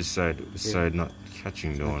catch this side, the side not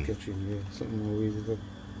catching the one. Catching, yeah. Something will raise it up.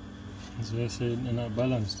 That's why I said they're not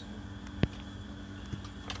balanced.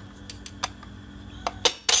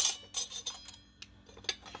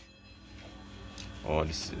 Oh,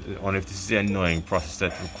 this is, only if this is the annoying process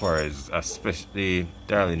that requires a special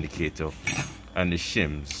dial indicator and the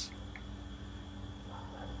shims.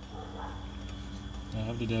 I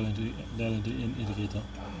have the dial indicator.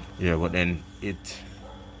 Yeah, but then it.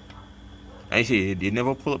 I see, you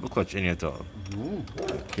never pull up the clutch any at all. No.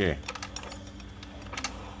 Okay.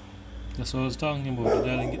 That's what I was talking about.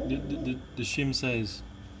 The shim size.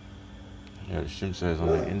 Yeah, the shim size on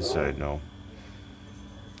the inside now.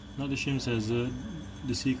 Not the shim size, the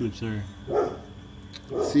C clips, sorry.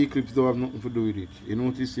 C clips don't have nothing to do with it. You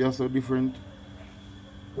notice they are so different.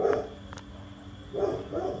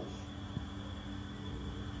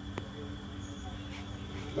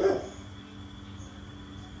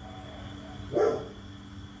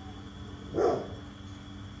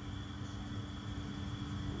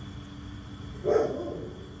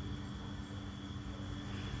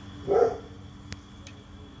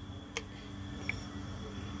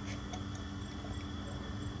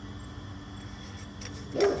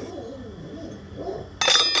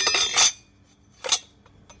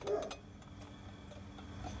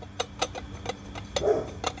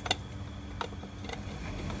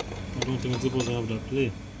 I don't think it's supposed to have that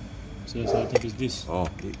play. So I think it's this. Oh,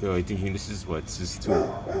 you're thinking this is what? This is too.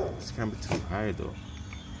 This can be too high though.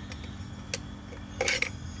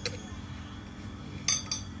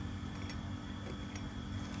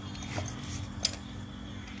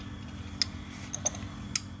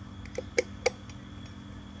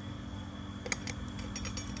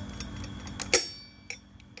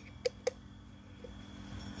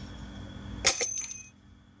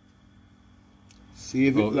 See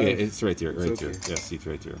if yeah, it's right here, right okay. here. Yeah, see it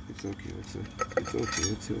right here. It's okay. It's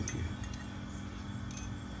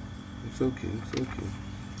okay.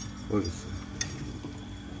 What is it?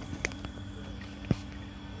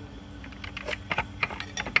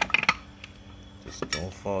 Just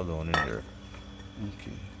don't fall down in there.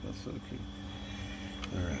 Okay, that's okay.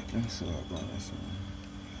 Alright, let's see what about this one.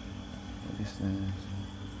 What this thing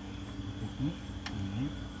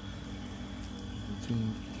is.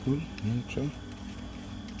 Good, neutral.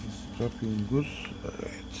 It's dropping good.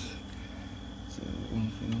 Alright. So one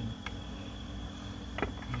thing.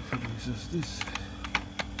 It's just this.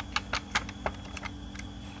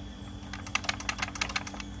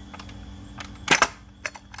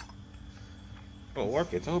 Oh,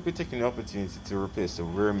 work it. I hope you're taking the opportunity to replace the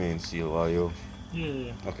rear main seal while you.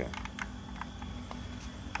 Yeah. Okay.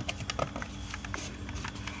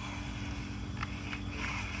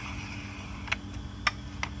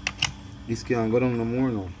 This can't go down no more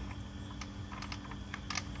now.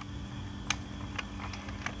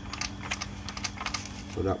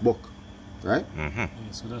 So that buck, right? Yeah,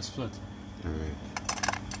 so that's flat. Alright.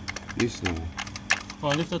 This now. Oh,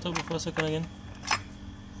 lift that up for a second again.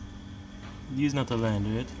 These not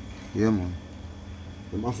aligned, right? Yeah, man.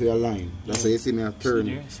 Them have to align. That's why you see me a turn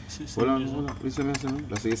it. Hold on. Listen, man.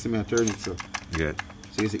 That's why you see me a turn it, so. Good.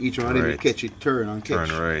 So you see each one of them will catch it, turn and catch.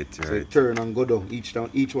 Turn right. So you turn and go down. Each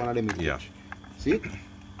one of them will catch. See?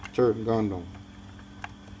 Turn, gone down.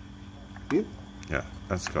 See? Yeah,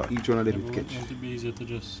 that's good. Each one of them will catch. Want to be easier to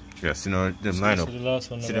just. Yes, you know them line up. So the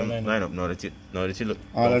last one See them line up now that you look.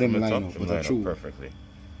 All of them from the line top, up, them but line true. up perfectly.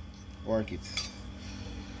 Work it.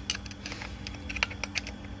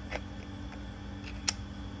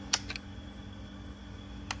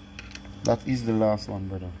 That is the last one,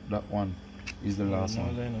 brother. That one is the last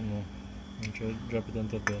one. Line up now. I'm trying to drop it on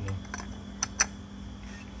top there now.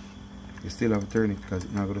 You still have to turn it because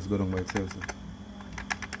it's not going to go down by itself. So.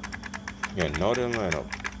 Yeah, now them line up.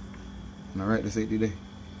 Now right, let's say it today.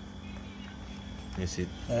 You see it?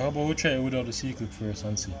 How about we try it without the C-clip first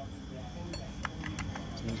and see. So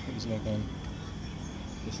let's put this back on.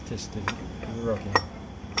 Just test it. We're rocking.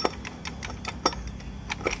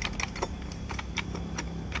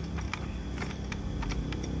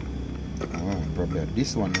 Probably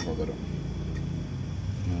this one never got on.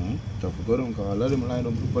 Tough to go down because a lot of them line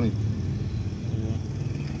up on it.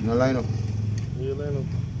 Yeah. No line up. Yeah, line up.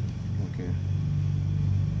 Okay.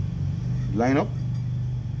 Line up.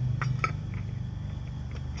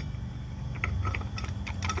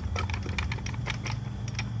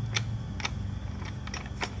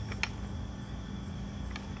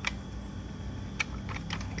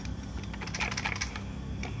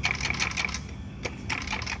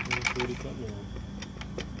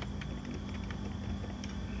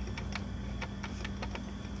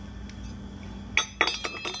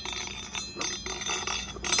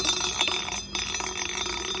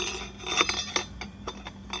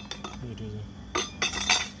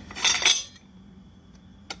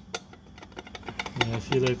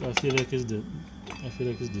 I feel like it's the. I feel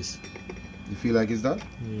like it's this. You feel like it's that?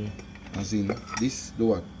 Yeah. As in this, the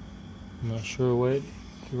what? I'm not sure why it's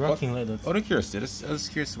rocking like that. Out of curiosity, I was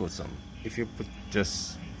curious about something. If you put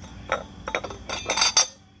just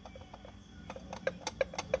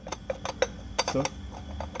so,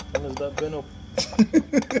 When is that been up?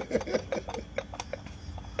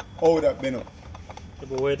 how would that been up? Yeah,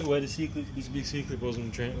 but why the C-clip, this big C-clip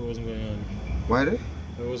wasn't going on? Why there?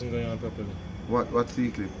 It wasn't going on properly. What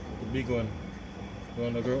C-clip? The big one. The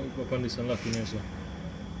one that go up on this and lock in here, so.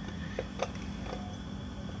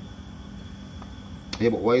 Yeah,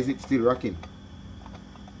 but why is it still rocking?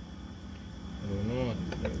 I don't know.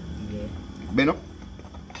 Yeah. Bend up?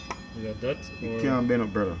 You got that? You Or can't bend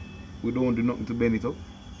up, brother. We don't do nothing to bend it up.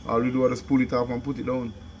 All we do is just pull it off and put it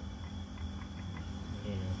down. I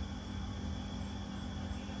don't know.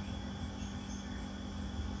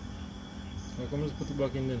 How come just put it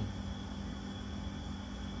back in then?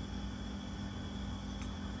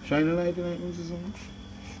 Shine a light in it, Mrs. Something.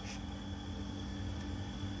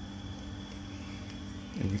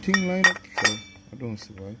 Everything lined up, so I don't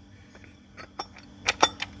see why.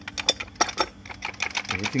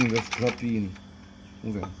 Everything just drop in.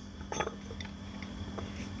 Move on.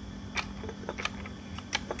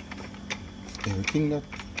 Everything that,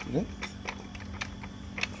 yeah?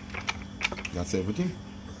 That's everything.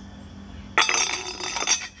 I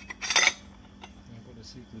put the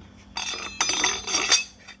C-clip.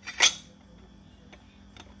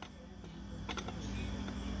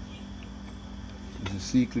 The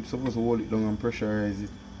C-clip supposed to hold it down and pressurize it.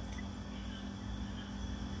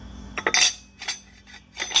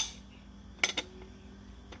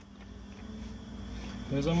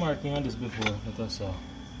 There's a marking on this before that I saw.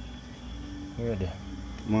 Where there?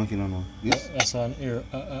 Marking on what? This? I saw an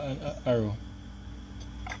arrow.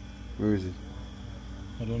 Where is it?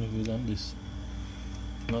 I don't know if it was on this.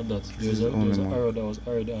 Not that. There This was is only an mark. arrow that was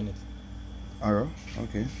already on it. Arrow?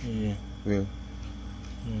 Okay. Yeah. Where?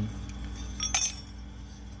 Mm.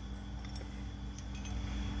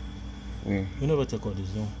 Where? We never take out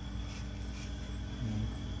this, no.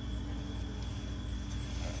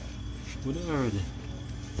 With the arrow there.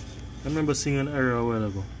 I remember seeing an arrow a while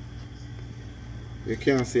ago. You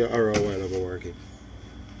can't see an arrow a while ago working.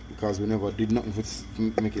 Because we never did nothing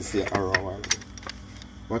to make it say arrow a while ago.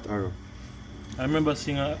 What arrow? I remember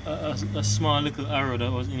seeing a small little arrow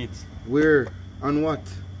that was in it. Where? On what?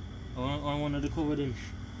 On one of the cover then.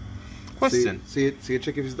 question. See,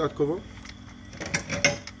 check if it's that cover. No,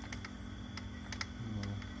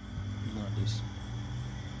 not this.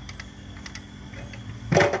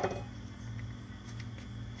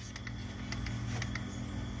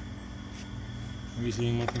 Are you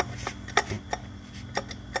seeing nothing?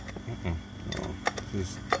 Oh,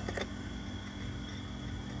 this.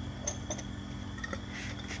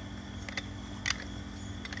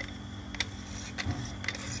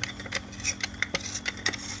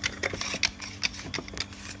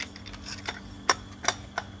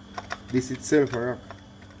 This itself a rock.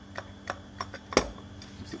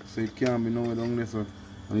 So it can't be nowhere down this one.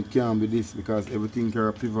 And it can't be this because everything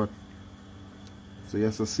can pivot. So you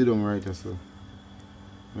have to sit down right as well.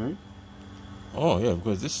 Right? Oh yeah,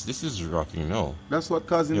 because this is rocking now. That's what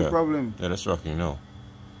causing the problem. Yeah, that's rocking now.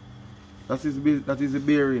 That is the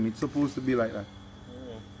bearing. It's supposed to be like that.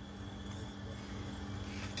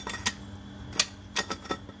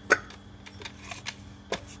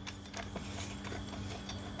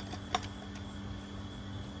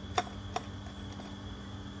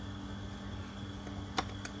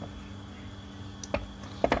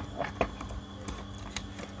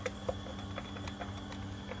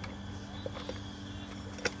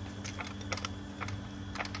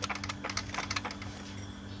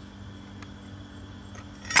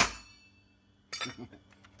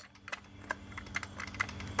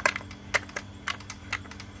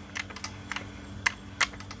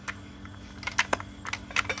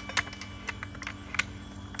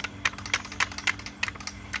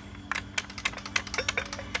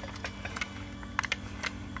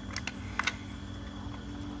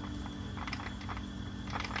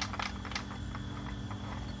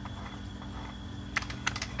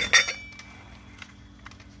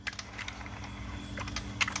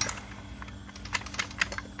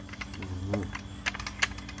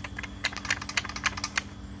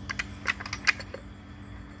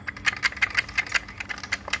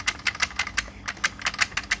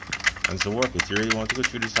 And so work it. You really want to go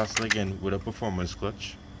through this hassle again with a performance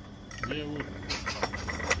clutch? Yeah, well.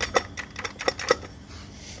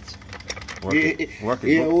 Work it. Work it.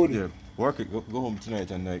 Yeah, Go, yeah, work it. Go home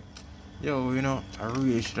tonight and like, yo, you know, I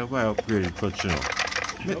really should have buy an upgraded clutch, you know.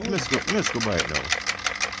 Let's go buy it now.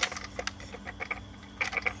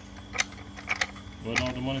 Well,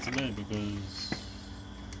 not the money today because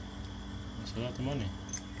that's a lot of money.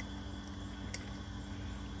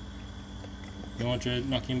 You want to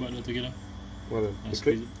knock him back there together? What? And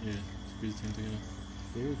squeeze it? Yeah, squeeze it in together.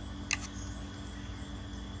 Yeah.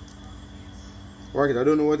 Work it. I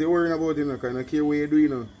don't know what you're worrying about, you know, because I don't care what you do, you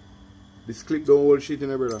know. This clip don't hold shit, you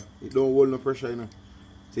know, brother. It don't hold no pressure, you know.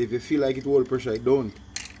 So if you feel like it hold pressure, it don't.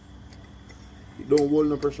 It don't hold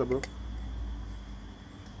no pressure, bro.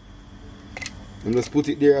 And just put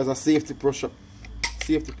it there as a safety precaution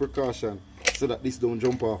so that this don't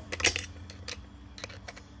jump off.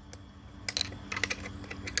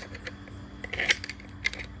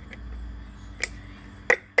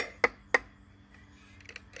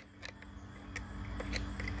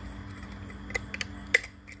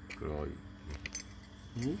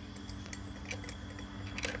 Mm-hmm.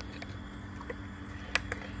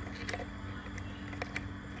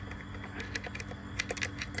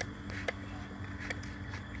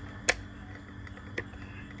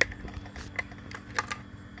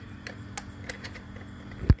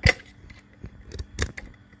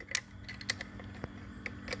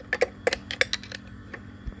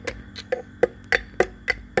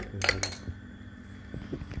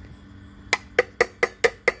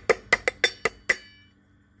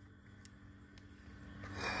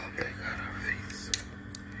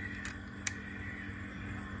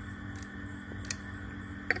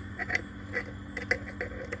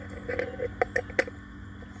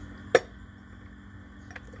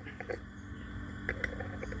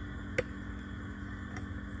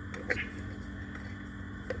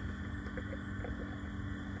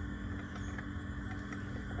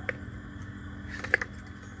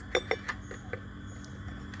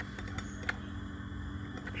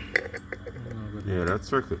 Yeah, that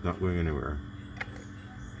circuit not going anywhere.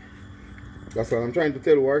 That's what I'm trying to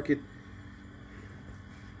tell you, work it.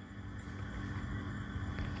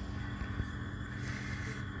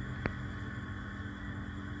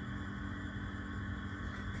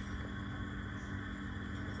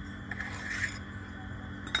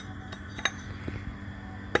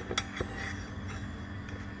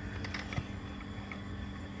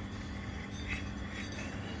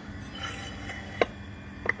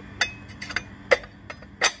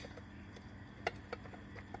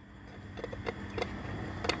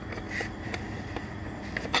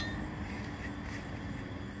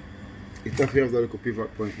 It have to have that little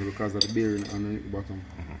pivot point because of the bearing underneath the bottom.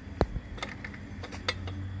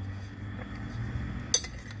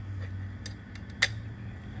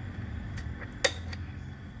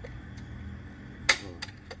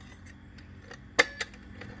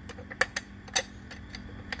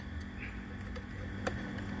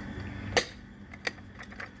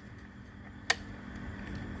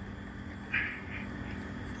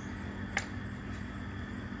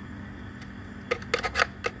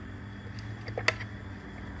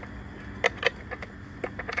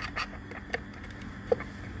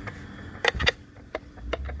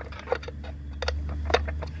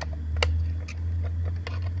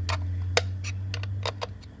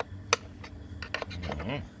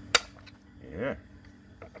 Yeah.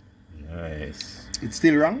 Nice. It's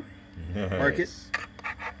still wrong? Nice. Mark it.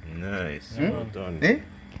 Nice. Hmm? Well done. Eh?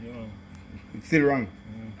 Yeah. It's still wrong.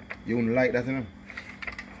 You wouldn't like that, you know?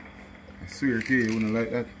 I swear to you, you wouldn't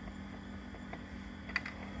like that.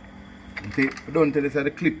 Okay, don't tell us how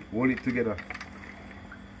the clip, hold it together.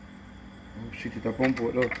 Oh shit, it's a pump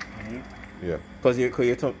out though. Yeah. Because you're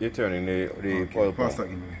turning the Okay, oil pass pump.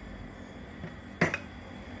 that in there.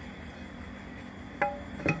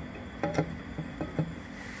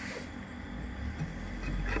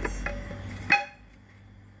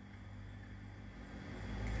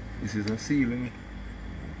 This is a ceiling.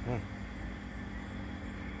 What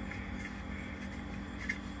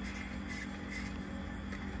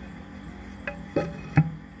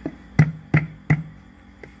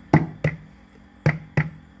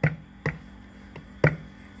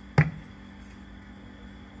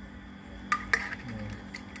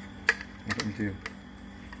happened to you?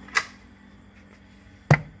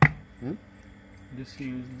 This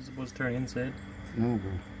here is supposed to turn inside. No,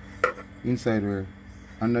 bro. Inside where?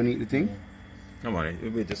 Underneath the thing? Come on,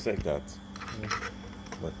 it'll be just like that.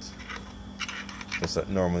 But just that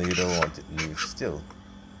normally you don't want it loose still.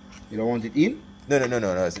 You don't want it in?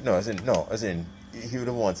 No, as in he would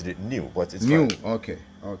have wanted it new, but it's new. fine. Okay.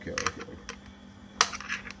 Okay.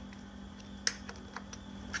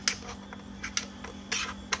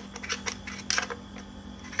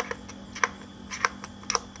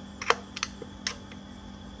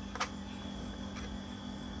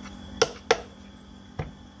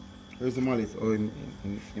 Where's the mallet? Oh, in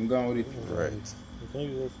gone with it. Right. You can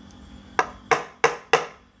use it.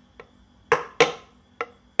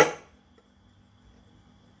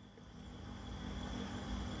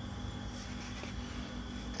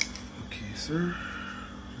 Okay, sir.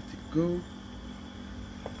 Let it go.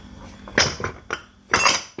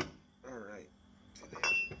 Alright.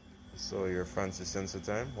 So your fancy sensor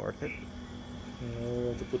time, work it? No, we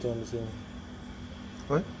want to put on the same.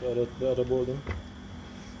 What? The other bulletin.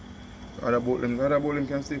 The other bulletin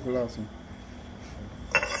can stay for last one.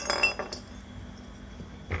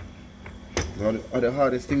 The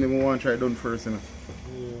hardest thing we want to try done first, you know?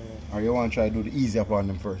 Yeah. Or you want to try to do the easier part on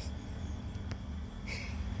them first?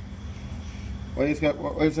 What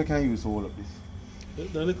else I can use to hold up this?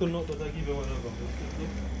 The little nut that I give you one of them.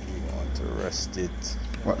 You want to rest it.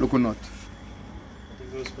 What little nut? I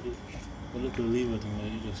think those for the little lever thing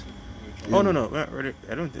that you just. Oh no, we're not ready.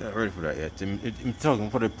 I don't think I'm ready for that yet. I'm talking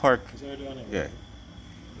for the park. Is already on it? Yeah.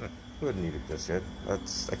 We don't need it just yet. I can't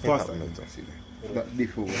Faster. have it. See that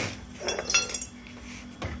diff over.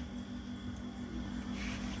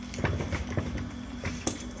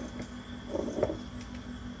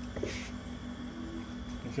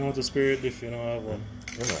 If you want to spare it, if you don't have one.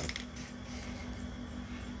 Come on.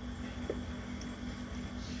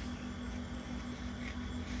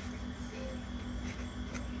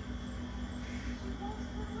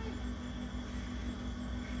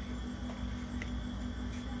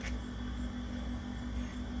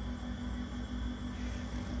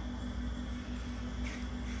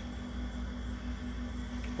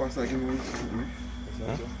 Faster, give me one.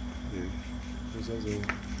 Huh? Yeah. This is a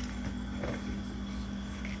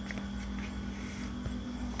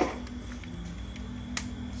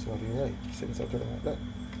Swatting right. Setting something like that.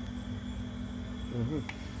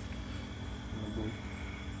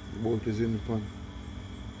 Bolt is in the pan.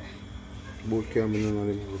 Bolt cameraman on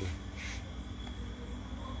the over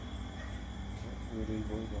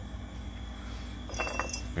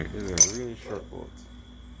there. This is a really short bolt.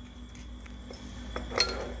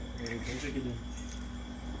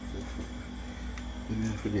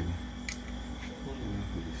 Forgive me.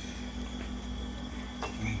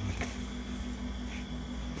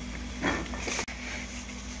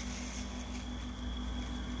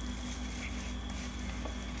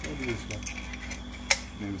 What do you say?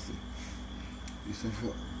 Let me see. This is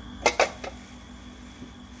for.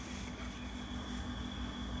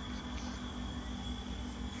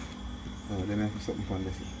 Oh, then I put something on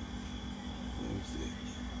this. Let me see.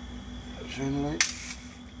 Shine the light.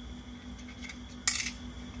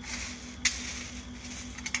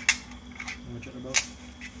 How much are the box?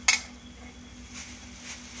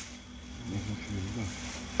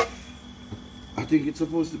 I think it's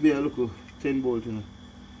supposed to be a local 10 bolt, you know.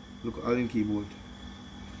 Look, Allen key bolt.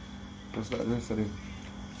 That's like the rest of them.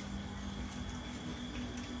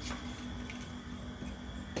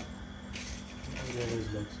 What are those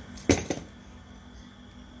box?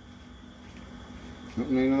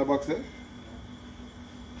 Nothing in the box there?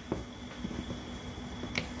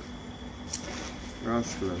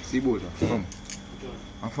 Rascal, see bolt, come.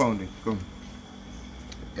 I found it, come.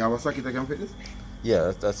 You have a socket that can fit this?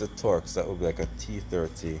 Yeah, that's a Torx. That would be like a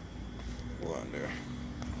T30 one there.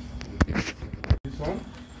 This one?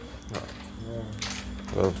 Yeah.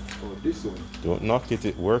 Well, Oh, this one. don't knock it.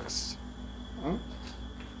 It works. Huh?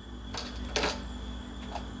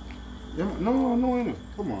 Yeah, no, enough.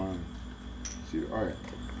 Come on. See, alright.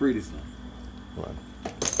 Free this now. Come on.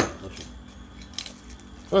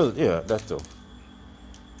 Well, yeah, that too.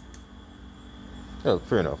 Well,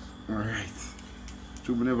 fair enough. Alright.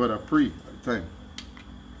 Should we never have pre at the time.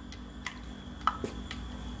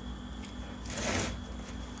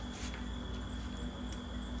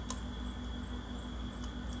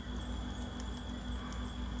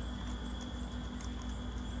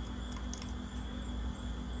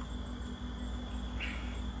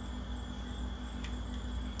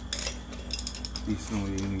 This now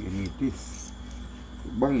you need this.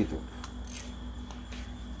 Bang it up.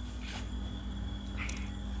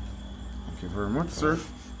 Thank you very much, sir.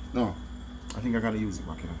 No, I think I gotta use it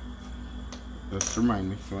back here. Just remind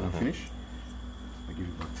me, so when I finish, I give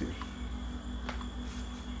it back to you.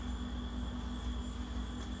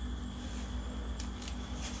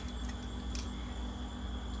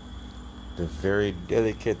 The very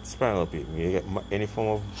delicate spinal pin. You get any form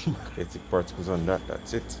of magnetic particles on that,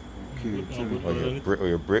 that's it. Okay, tell me. Oh,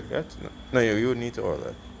 you break that? No, you need to oil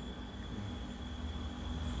that.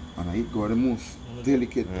 And it got the most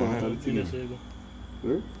delicate part of the thing.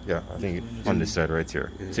 Where? Yeah, I think on this side right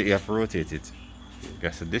here. Yeah. So you have to rotate it.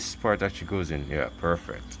 Yeah, so this part actually goes in. Yeah,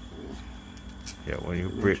 perfect. Yeah, when you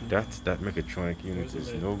break that mechatronic unit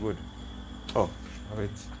is no good. Oh, alright.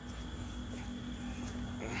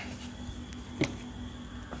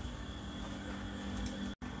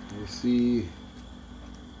 I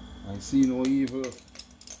see no evil.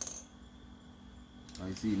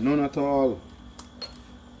 I see none at all.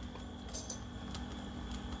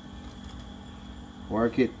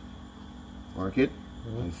 Work it. Work it.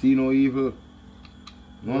 I see no evil.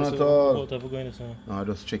 None at all. No, I'm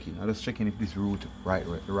just checking. I'm just checking if this route the right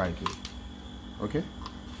way. Okay?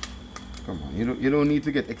 Come on. You don't need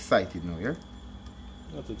to get excited now, yeah?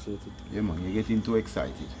 Not excited. Yeah man, you're getting too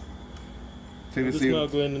excited. I'm just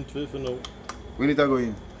not going into it for now. When it are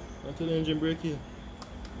going? Until the engine break in.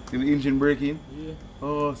 Till the engine break in? Yeah.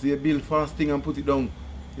 Oh, so you build fast thing and put it down.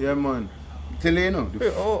 Yeah man. Tell you now.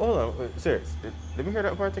 Wait, hold on. Wait, serious. Let me hear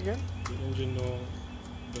that part again. The engine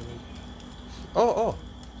Oh,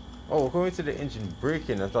 we're going to the engine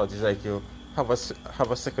braking. I thought it's like you have a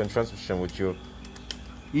second transmission with you.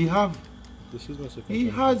 He have. This is my second. He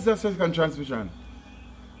has a second transmission.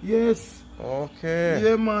 Yes. Okay.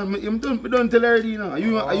 Yeah man, I'm done tell already, you know.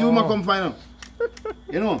 You ma come find out.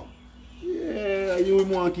 You know? Yeah, you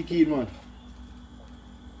want to kick in, man.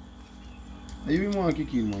 You want to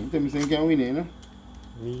kick in, man. You tell me saying you can win it, you know?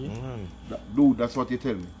 Me? Dude, that's what you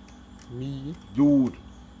tell me. Me? Dude.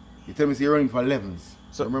 You tell me say you're running for 11s.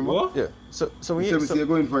 So remember? What? Yeah. So when you tell me say you're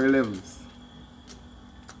going for 11s.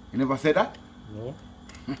 You never said that? No.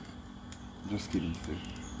 Just kidding, still.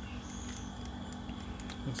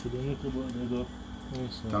 Yes,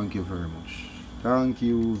 thank you very much. Thank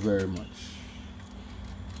you very much.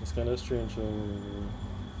 It's kind of strange.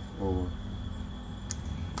 Over.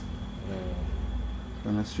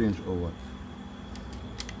 Kind of strange or what?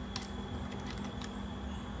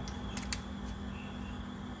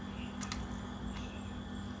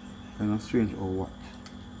 Kind of strange or what?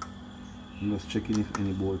 I'm just checking if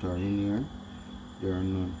any bolts are in here. There are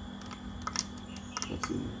none. That's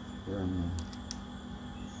it. There are none.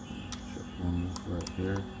 Check one right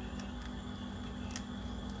here.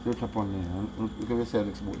 Still tap on there. Look at the side,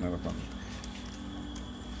 next bolt never comes.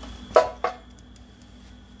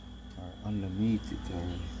 Underneath it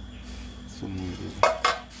already. Somewhere there.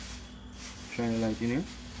 Shine a light in here.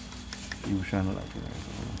 You shine a light in here.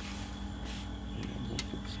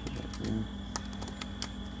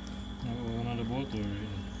 Another bolt or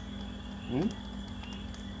Hmm?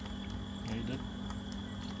 like that?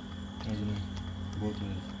 As in both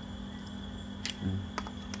ways.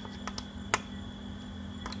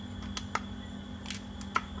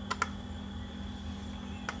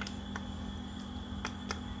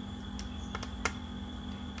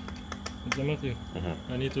 Matthew,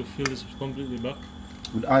 I need to fill this completely back.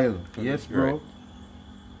 With oil? Yes, bro. Right.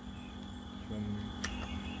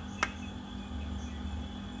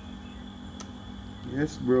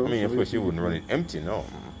 Yes, bro. I mean, of course, you wouldn't run it empty, no.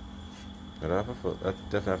 But I have a fill. That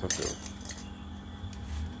definitely have a fill.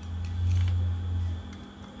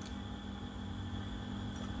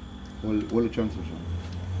 All the transmission.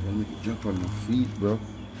 I'll make it jump on my feet, bro.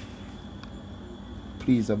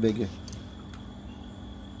 Please, I beg you.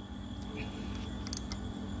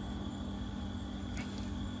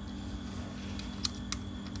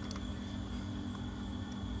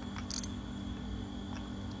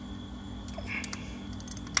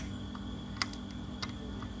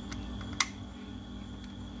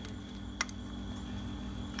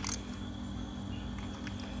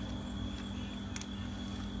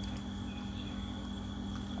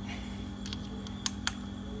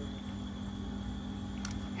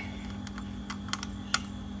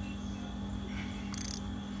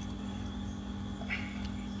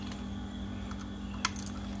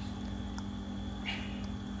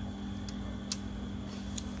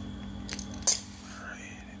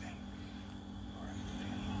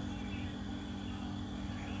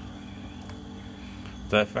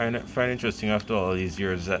 So I find interesting after all these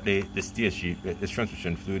years that this DSG, this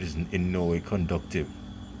transmission fluid is in no way conductive.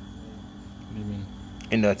 What do you mean?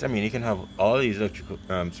 In that, I mean, you can have all these electrical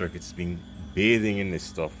circuits being bathing in this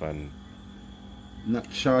stuff and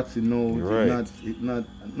not shorty, no. Right. No,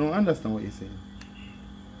 I understand what you're saying.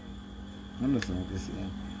 I understand what you're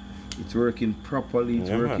saying. It's working properly, it's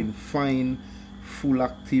working fine, full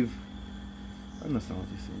active. I understand what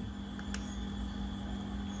you're saying.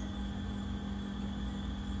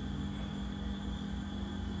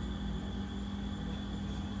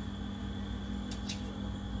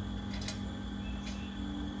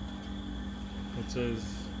 It says,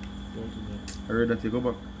 go to that. I heard that you go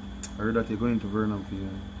back. I heard that you're going to Vernon for you.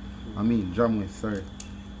 I mean, Jamway, sorry.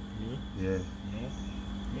 Me? Yeah. No.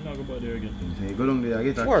 I'm not going back there again. You go down there, I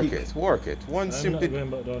get a Work kick. it, work it. One I'm simple. not going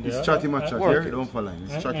back down there. It's chatty match chat work here, it. don't fall line.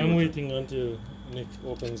 It's chatty I'm match. waiting until Nick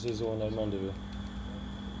opens his own at Mandeville.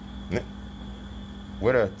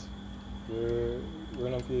 Where at? Where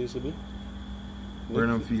I'm feeling to be?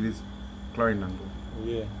 Vernon Field is Clarendon.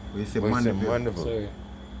 Yeah. We say Where's the Mandeville. Mandeville? Sorry.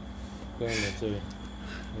 Clarendon, sorry.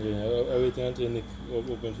 Yeah, I waiting until Nick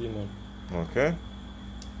opens his own. Okay.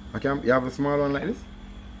 You have a small one like this?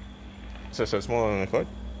 So small on the cut?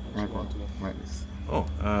 Like this. Oh,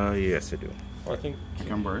 yes I do. I think You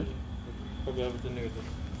can borrow it. probably have it in there.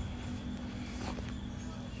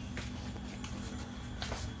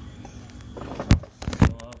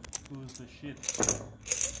 Who's the shit?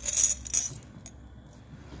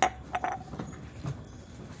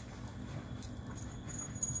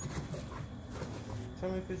 Tell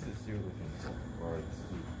me if this is you looking for, or it's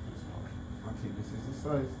too small. I think this is the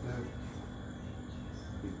size there.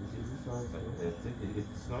 This is the size.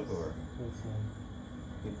 It's snug or? I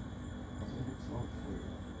think it's not.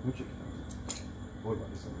 Which what about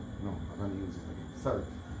this one? No, I'm gonna use it again. Sorry.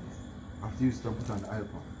 I have to use it to put on the aisle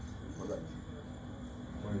pump. Alright.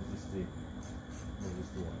 Where is this tape? Where is this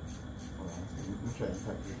the one? Alright, let me try and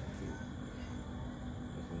type it.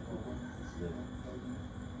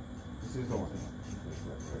 This is the one.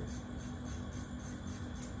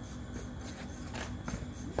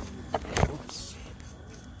 Oops.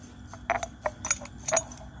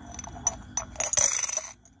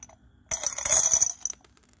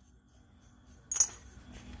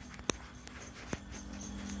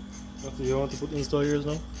 What do you want to put install yours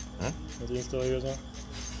now? Huh? Want to install yours now?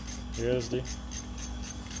 Your LSD?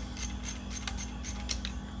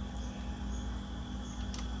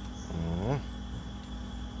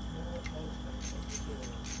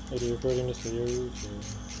 Are you recording this for your roots?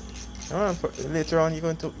 Later on you're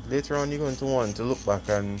going to want to look back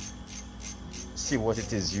and see what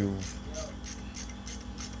it is you've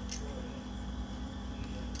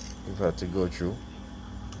had to go through.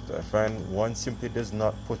 So I find one simply does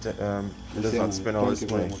not put does not spend all this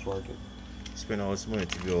money. Spend all this money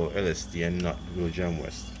to go LSD and not go Jam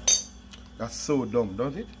West. That's so dumb,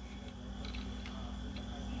 don't it?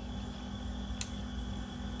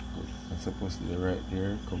 Good. That's supposed to be right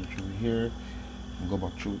there, come through here, and go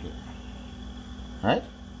back through there. Right?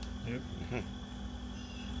 Yep.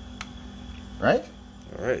 Right?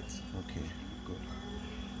 Alright. Okay, good.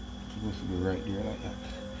 It's supposed to be right there like that.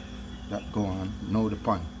 That go on, now the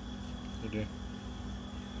pan. Okay.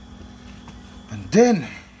 And then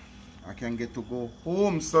I can get to go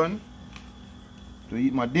home, son, to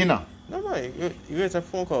eat my dinner. No, you get a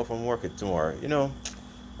phone call from work tomorrow. You know,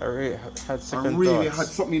 I really had second I really thoughts. had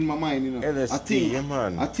something in my mind, you know. LSD,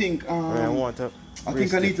 man. I think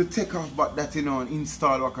I need to take off back that, you know, and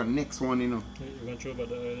install like a next one, you know. You want to throw about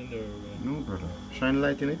the oil in there? No, brother. Shine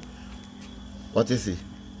light in it. What you see?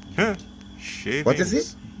 Huh? Shavings. What you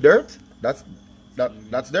see? Dirt? That's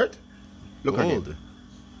dirt? Look Gold. again.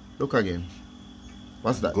 Look again.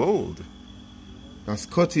 What's that? Gold. That's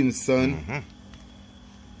cutting, son.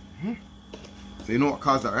 So you know what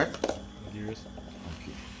caused that, right? Gears.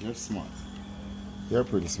 Okay. You're smart. You're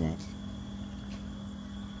pretty smart.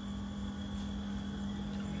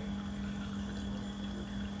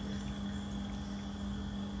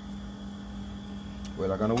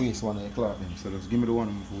 Well, I'm gonna waste one of the cloth then, so just give me the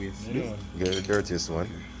one for waste. Yeah. Get the dirtiest one.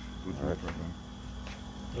 Good, Alright. problem.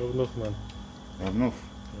 You have enough, man. You have enough?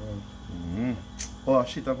 Yeah. Oh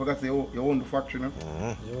shit, I forgot you own the factory now.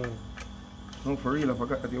 Yeah, man. No, for real, I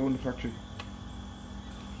forgot that you own the factory.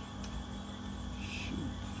 Shoot.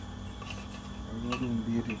 I'm not even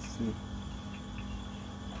beat it still.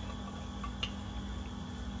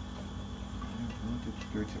 I want to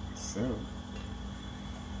do it myself.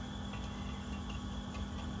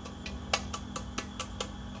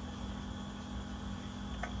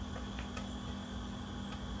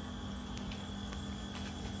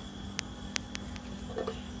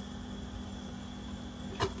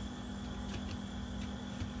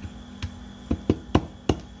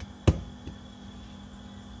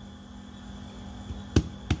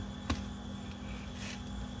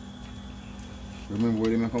 Remember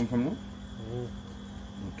where they may come from now?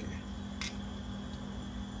 Okay.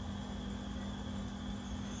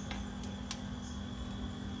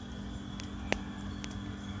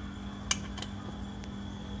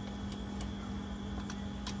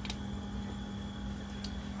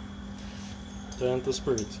 Turn to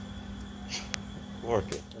spirit.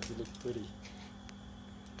 Work it. That it look pretty.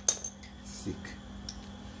 Sick.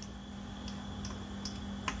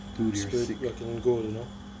 Dude, you're Spirit sick. working in gold, you know?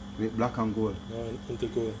 With black and gold. No, into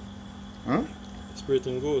gold. Huh? Spirit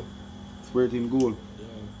in gold. Spirit in gold. Yeah.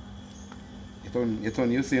 You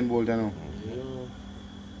turn Usain Bolt now. Yeah.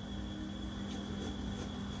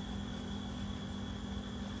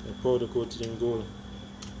 The powder coated in gold.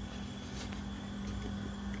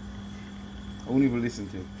 I won't even listen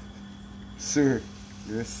to it. Sir,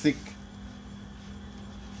 you're sick.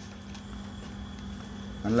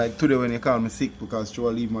 And like today when you call me sick because Joe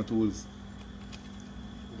leave my tools.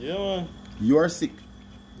 Yeah, man. You are sick.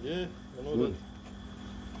 Yeah, I know Good. that.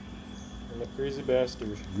 I'm a crazy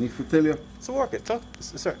bastard. Need to tell you. So work it.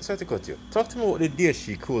 Sorry to cut you. Talk to me about the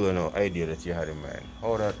DSG cooler now idea that you had in mind.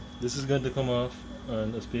 How that? This is going to come off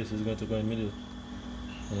and the space is going to go in the middle.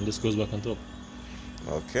 And this goes back on top.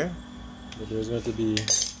 Okay. But there's going to be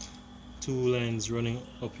 2 lines running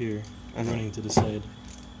up here and running to the side.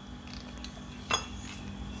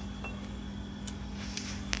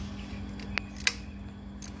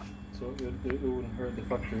 So it wouldn't hurt the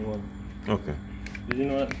factory one. Okay. Did you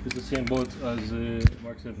know that it's the same bolt as the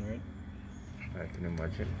Mark 7, right? I can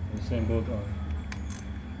imagine. The same bolt on.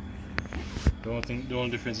 The only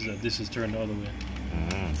difference is that this is turned the other way.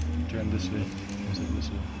 Turned this way instead of this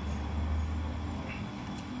way.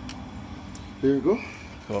 There you go.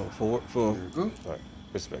 For There you go. right,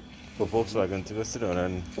 respect. For Volkswagen to go sit down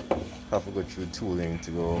and have to go through tooling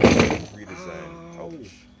to go redesign.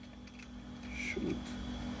 Ouch. Shoot.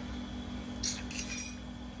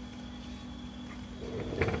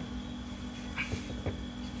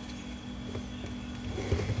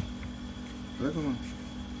 Let go, man.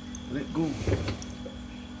 Let go. Where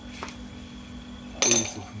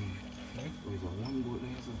is it? Where is it? One boat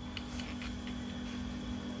there, sir.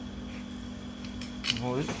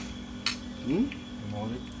 Hold it.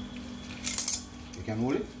 Hold it. You can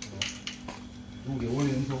hold it? Don't get one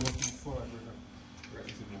in so much too far, brother. Right,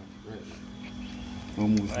 this is not right.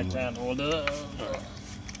 Don't move I can't hold it.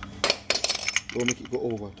 Don't make it go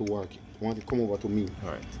over to work. I want it to come over to me.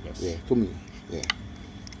 Alright, yes. Yeah, to me. Yeah.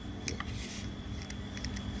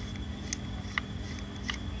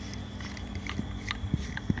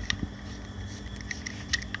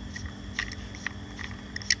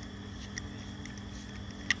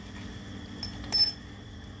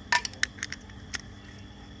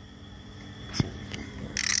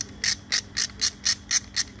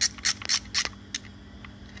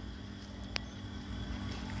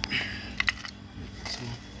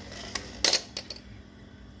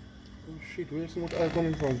 Oh shit, where's so much oil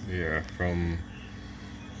coming from? Yeah, from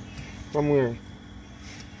From where?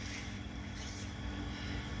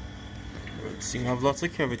 this thing have lots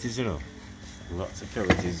of cavities, you know. Lots of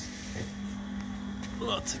cavities.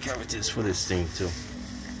 Lots of cavities for this thing too.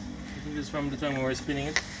 I think it's from the time we were spinning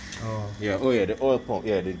it. Oh. Yeah, oh yeah, the oil pump,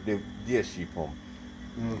 yeah, the DSG pump.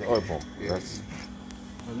 The oil pump. Yeah. That's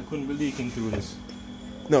Well, it couldn't be leaking through this.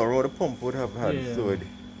 no, the pump would have had Yeah. fluid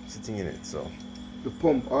sitting in it, so The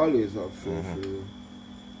pump always have full Mhm.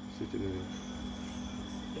 sitting in it.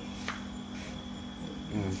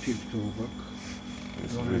 And tiptoe back.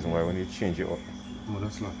 that's the reason why when you change it up. Oh,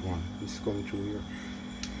 that's not one. It's coming through here.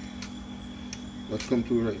 That's come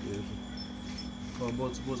through right there. Or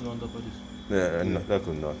both supposed on top of this. Yeah, that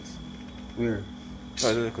could not. Where?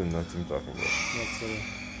 Oh, that could not I'm talking about.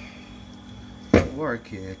 That's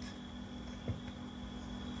Work it.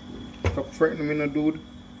 Stop frightening me, no dude.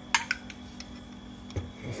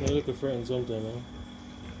 it's a little frightened sometime, man.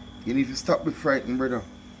 You need to stop being frightened, brother.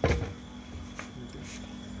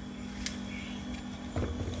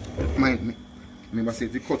 Mind me. Remember, say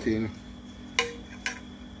the cut here, you know.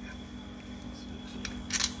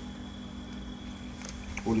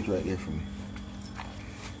 Hold it right there for me.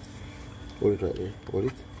 Hold it right there. Hold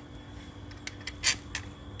it.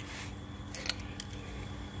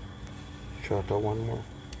 Shorter one more.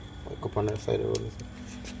 Like up on that side of the road.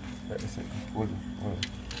 Right, listen. Hold it. Hold it.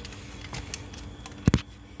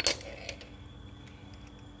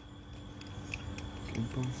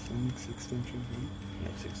 Next extension.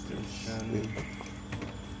 Next extension.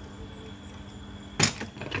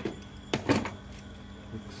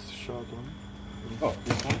 Next short one. Oh,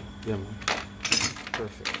 this one? Yeah, man.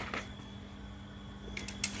 Perfect.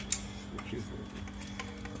 Which is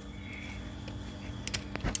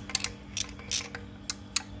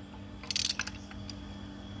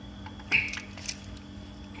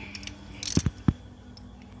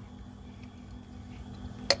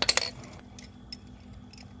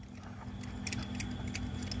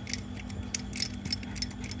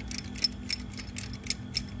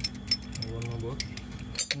One more bolt.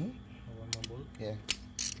 Hmm? One more bolt. yeah.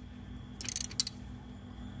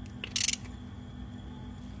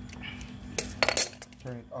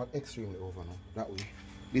 Turn it extremely over now. That way.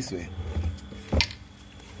 This way.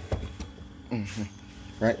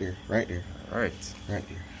 Right there. Right there. Alright. Right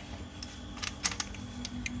there.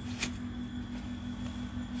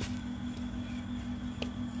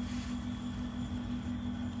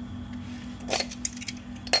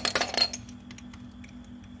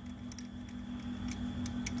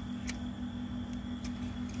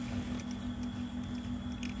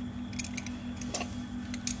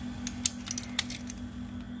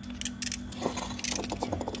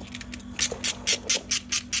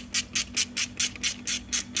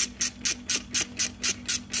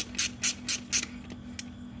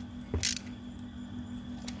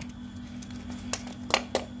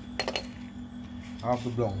 Half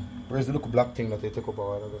the blown. Where's the little black thing that they took up a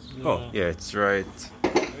while ago? Oh, yeah, it's right. See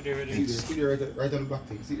there, right on the black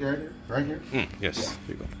thing. See there, right here? Yes. Yeah.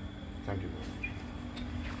 There you go. Thank you.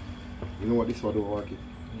 You know what this for, do work it?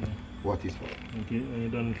 Yeah. What is for? Okay, and you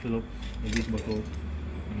done fill up and this back out.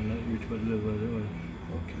 And not reach by the level of the oil.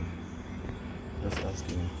 Okay. Just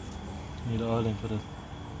asking. Need the oil in for that.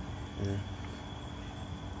 Yeah.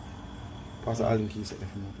 Pass the Allen key set there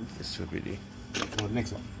for me, please. This should be the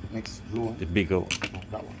Next one. Next blue one. The big O. No,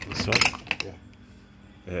 that one. This one?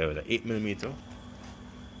 Yeah. With an 8mm.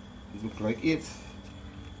 It looks like 8.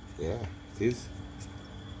 Yeah, it is.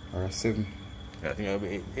 Or a 7. Yeah, I think it'll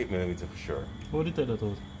be 8mm for sure. How did you take that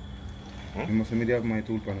out? You must have my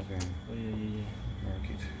tool pan up there. Oh yeah. Mark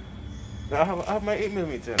it. No, I have my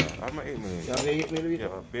 8mm now. I have my 8mm. You have 8mm?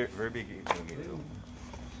 Yeah, very big 8mm.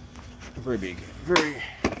 Very big. Very.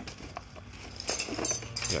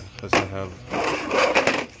 Yeah, because I have.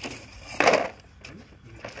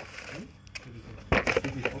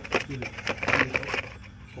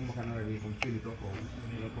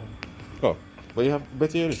 Oh, but you have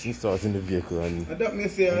better units installed in the vehicle and. That may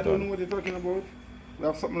say I don't know what you're talking about. We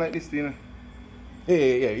have something like this, you know.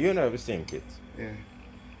 Yeah. You and I have the same kit. Yeah.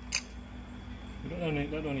 That don't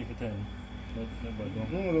need for 10. Not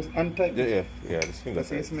bad, no. No, those untight. Yeah, this finger.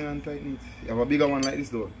 That's it's me untight neat. You have a bigger one like this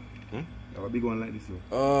though. You have a big one like this though.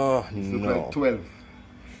 Oh, This no. look like 12.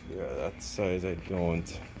 Yeah, that size I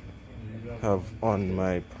don't have on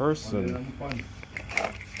my person.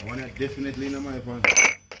 The one that definitely in my pan.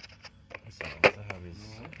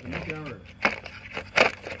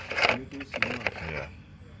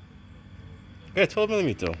 Yeah,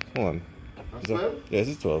 12mm. Hold on. That's 12? Yeah, this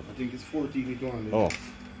is 12. I think it's 14 it on there. Oh.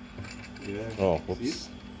 Yeah. Oh, whoops. See?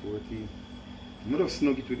 14. You would have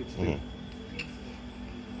snug it with it still.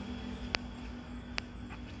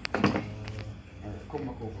 Alright, come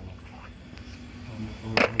back over now.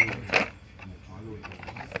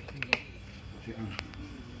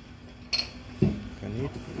 I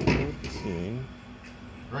need to put this in.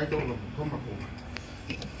 Right over, come back over.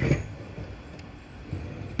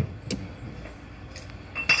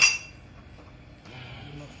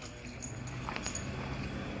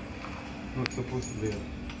 Not supposed to be.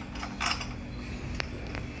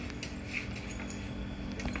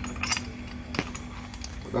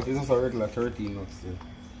 That is just a regular 13 knots still.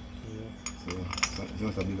 Yeah. So it's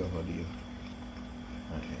not a big of a deal.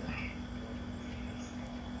 Right here.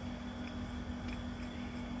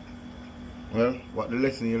 Well, what the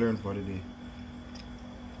lesson you learned for the day?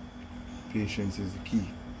 Patience is the key.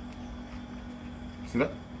 See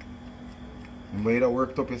that? Remember you that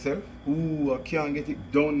worked up yourself? Ooh, I can't get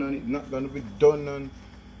it done and it's not gonna be done and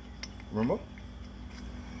remember?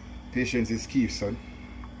 Patience is key, son.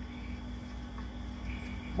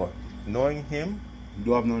 But knowing him, You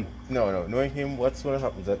do have none. no, knowing him, what's gonna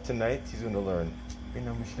happen is that tonight he's gonna learn. You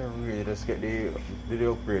know, we should really just get the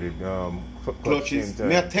upgraded Clutches.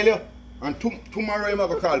 May I tell you? And tomorrow you're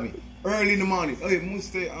gonna call me early in the morning. Hey,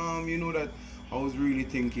 Muste, you know that I was really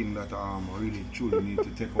thinking that I really truly need to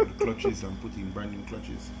take out the clutches and put in brand new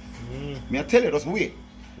clutches. May I tell you? Just wait.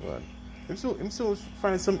 Right. Him so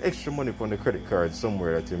find some extra money from the credit card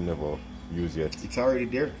somewhere that him never used yet. It's already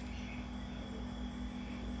there.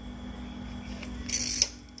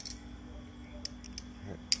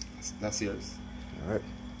 That's yours. Alright.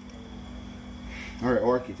 Alright,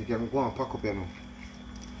 Orchid, you can go and pack up here now.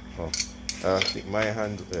 Oh. I think my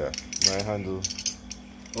handle.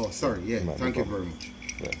 Oh, sorry, yeah, thank you very much.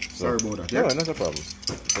 Yeah. Sorry about that. No, Yeah? not a problem.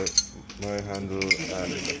 So, my handle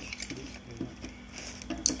and.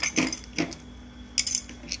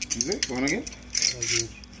 Is it? One again?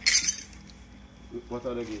 What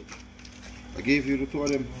are the gauge? I gave you the two of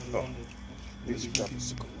them. Oh. This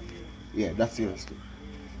is Yeah, that's yours too.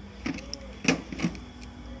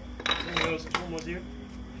 Almost here.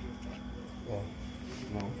 Oh,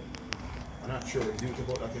 no. I'm not sure. You didn't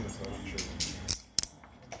talk about that in the so I'm not sure.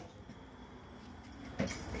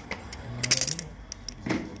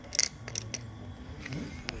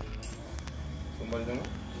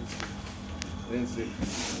 Then see.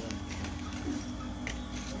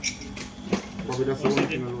 Probably that's the only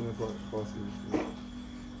thing alone for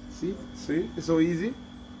see? See? It's so easy.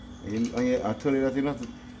 And I told you that you're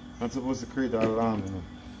not supposed to create an alarm, you know.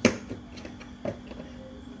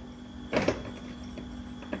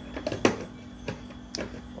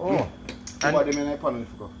 Oh, and what do you mean I panel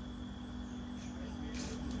for?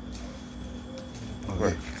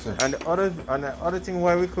 Okay, sir. And the other thing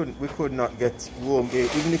why we could not get warm air,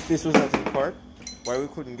 even if this was not in part, why we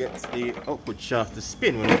couldn't get the output shaft to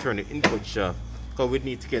spin when we turn the input shaft, because we'd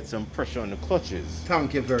need to get some pressure on the clutches.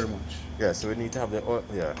 Thank you very much. Yeah, so we need to have the oil,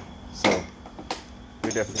 yeah. So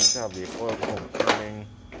we definitely need to have the oil pump running,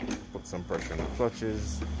 put some pressure on the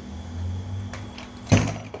clutches.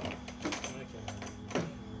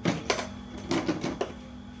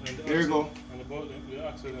 Here you go. And about the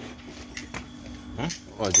axle. Huh?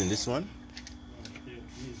 Oh, it's in this one? Yeah,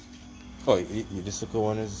 these. Oh, this little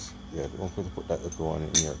one is, yeah, don't put that little one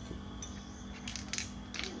in here.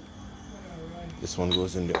 This one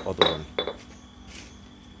goes in the other one.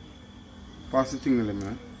 Pass the thing,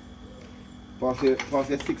 man. Pass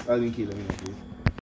the 6 Allen key, please.